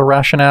mainly as a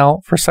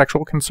rationale for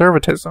sexual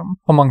conservatism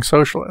among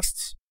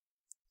socialists.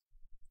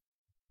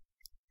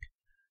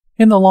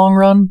 In the long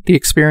run, the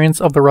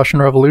experience of the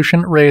Russian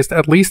Revolution raised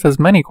at least as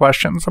many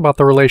questions about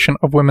the relation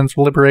of women's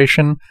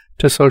liberation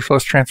to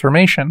socialist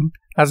transformation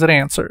as it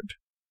answered.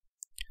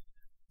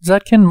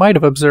 Zetkin might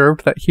have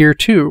observed that here,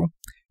 too,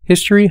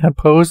 history had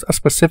posed a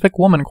specific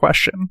woman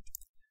question,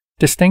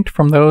 distinct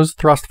from those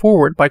thrust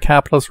forward by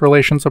capitalist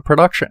relations of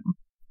production,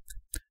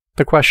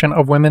 the question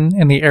of women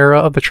in the era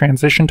of the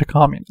transition to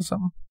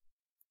communism.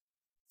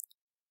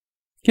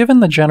 Given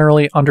the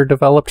generally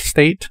undeveloped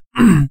state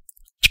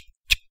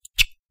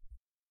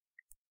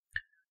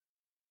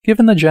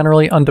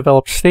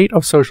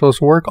of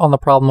socialist work on the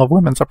problem of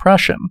women's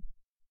oppression,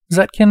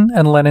 Zetkin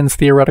and Lenin's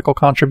theoretical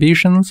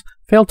contributions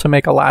failed to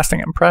make a lasting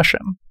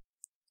impression.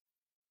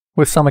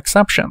 With some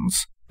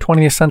exceptions,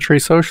 20th century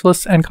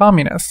socialists and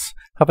communists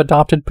have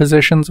adopted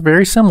positions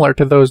very similar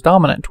to those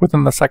dominant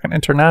within the Second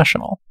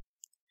International.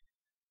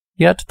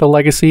 Yet the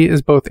legacy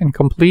is both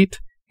incomplete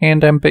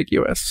and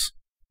ambiguous.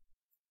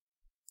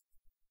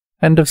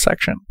 End of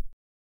section.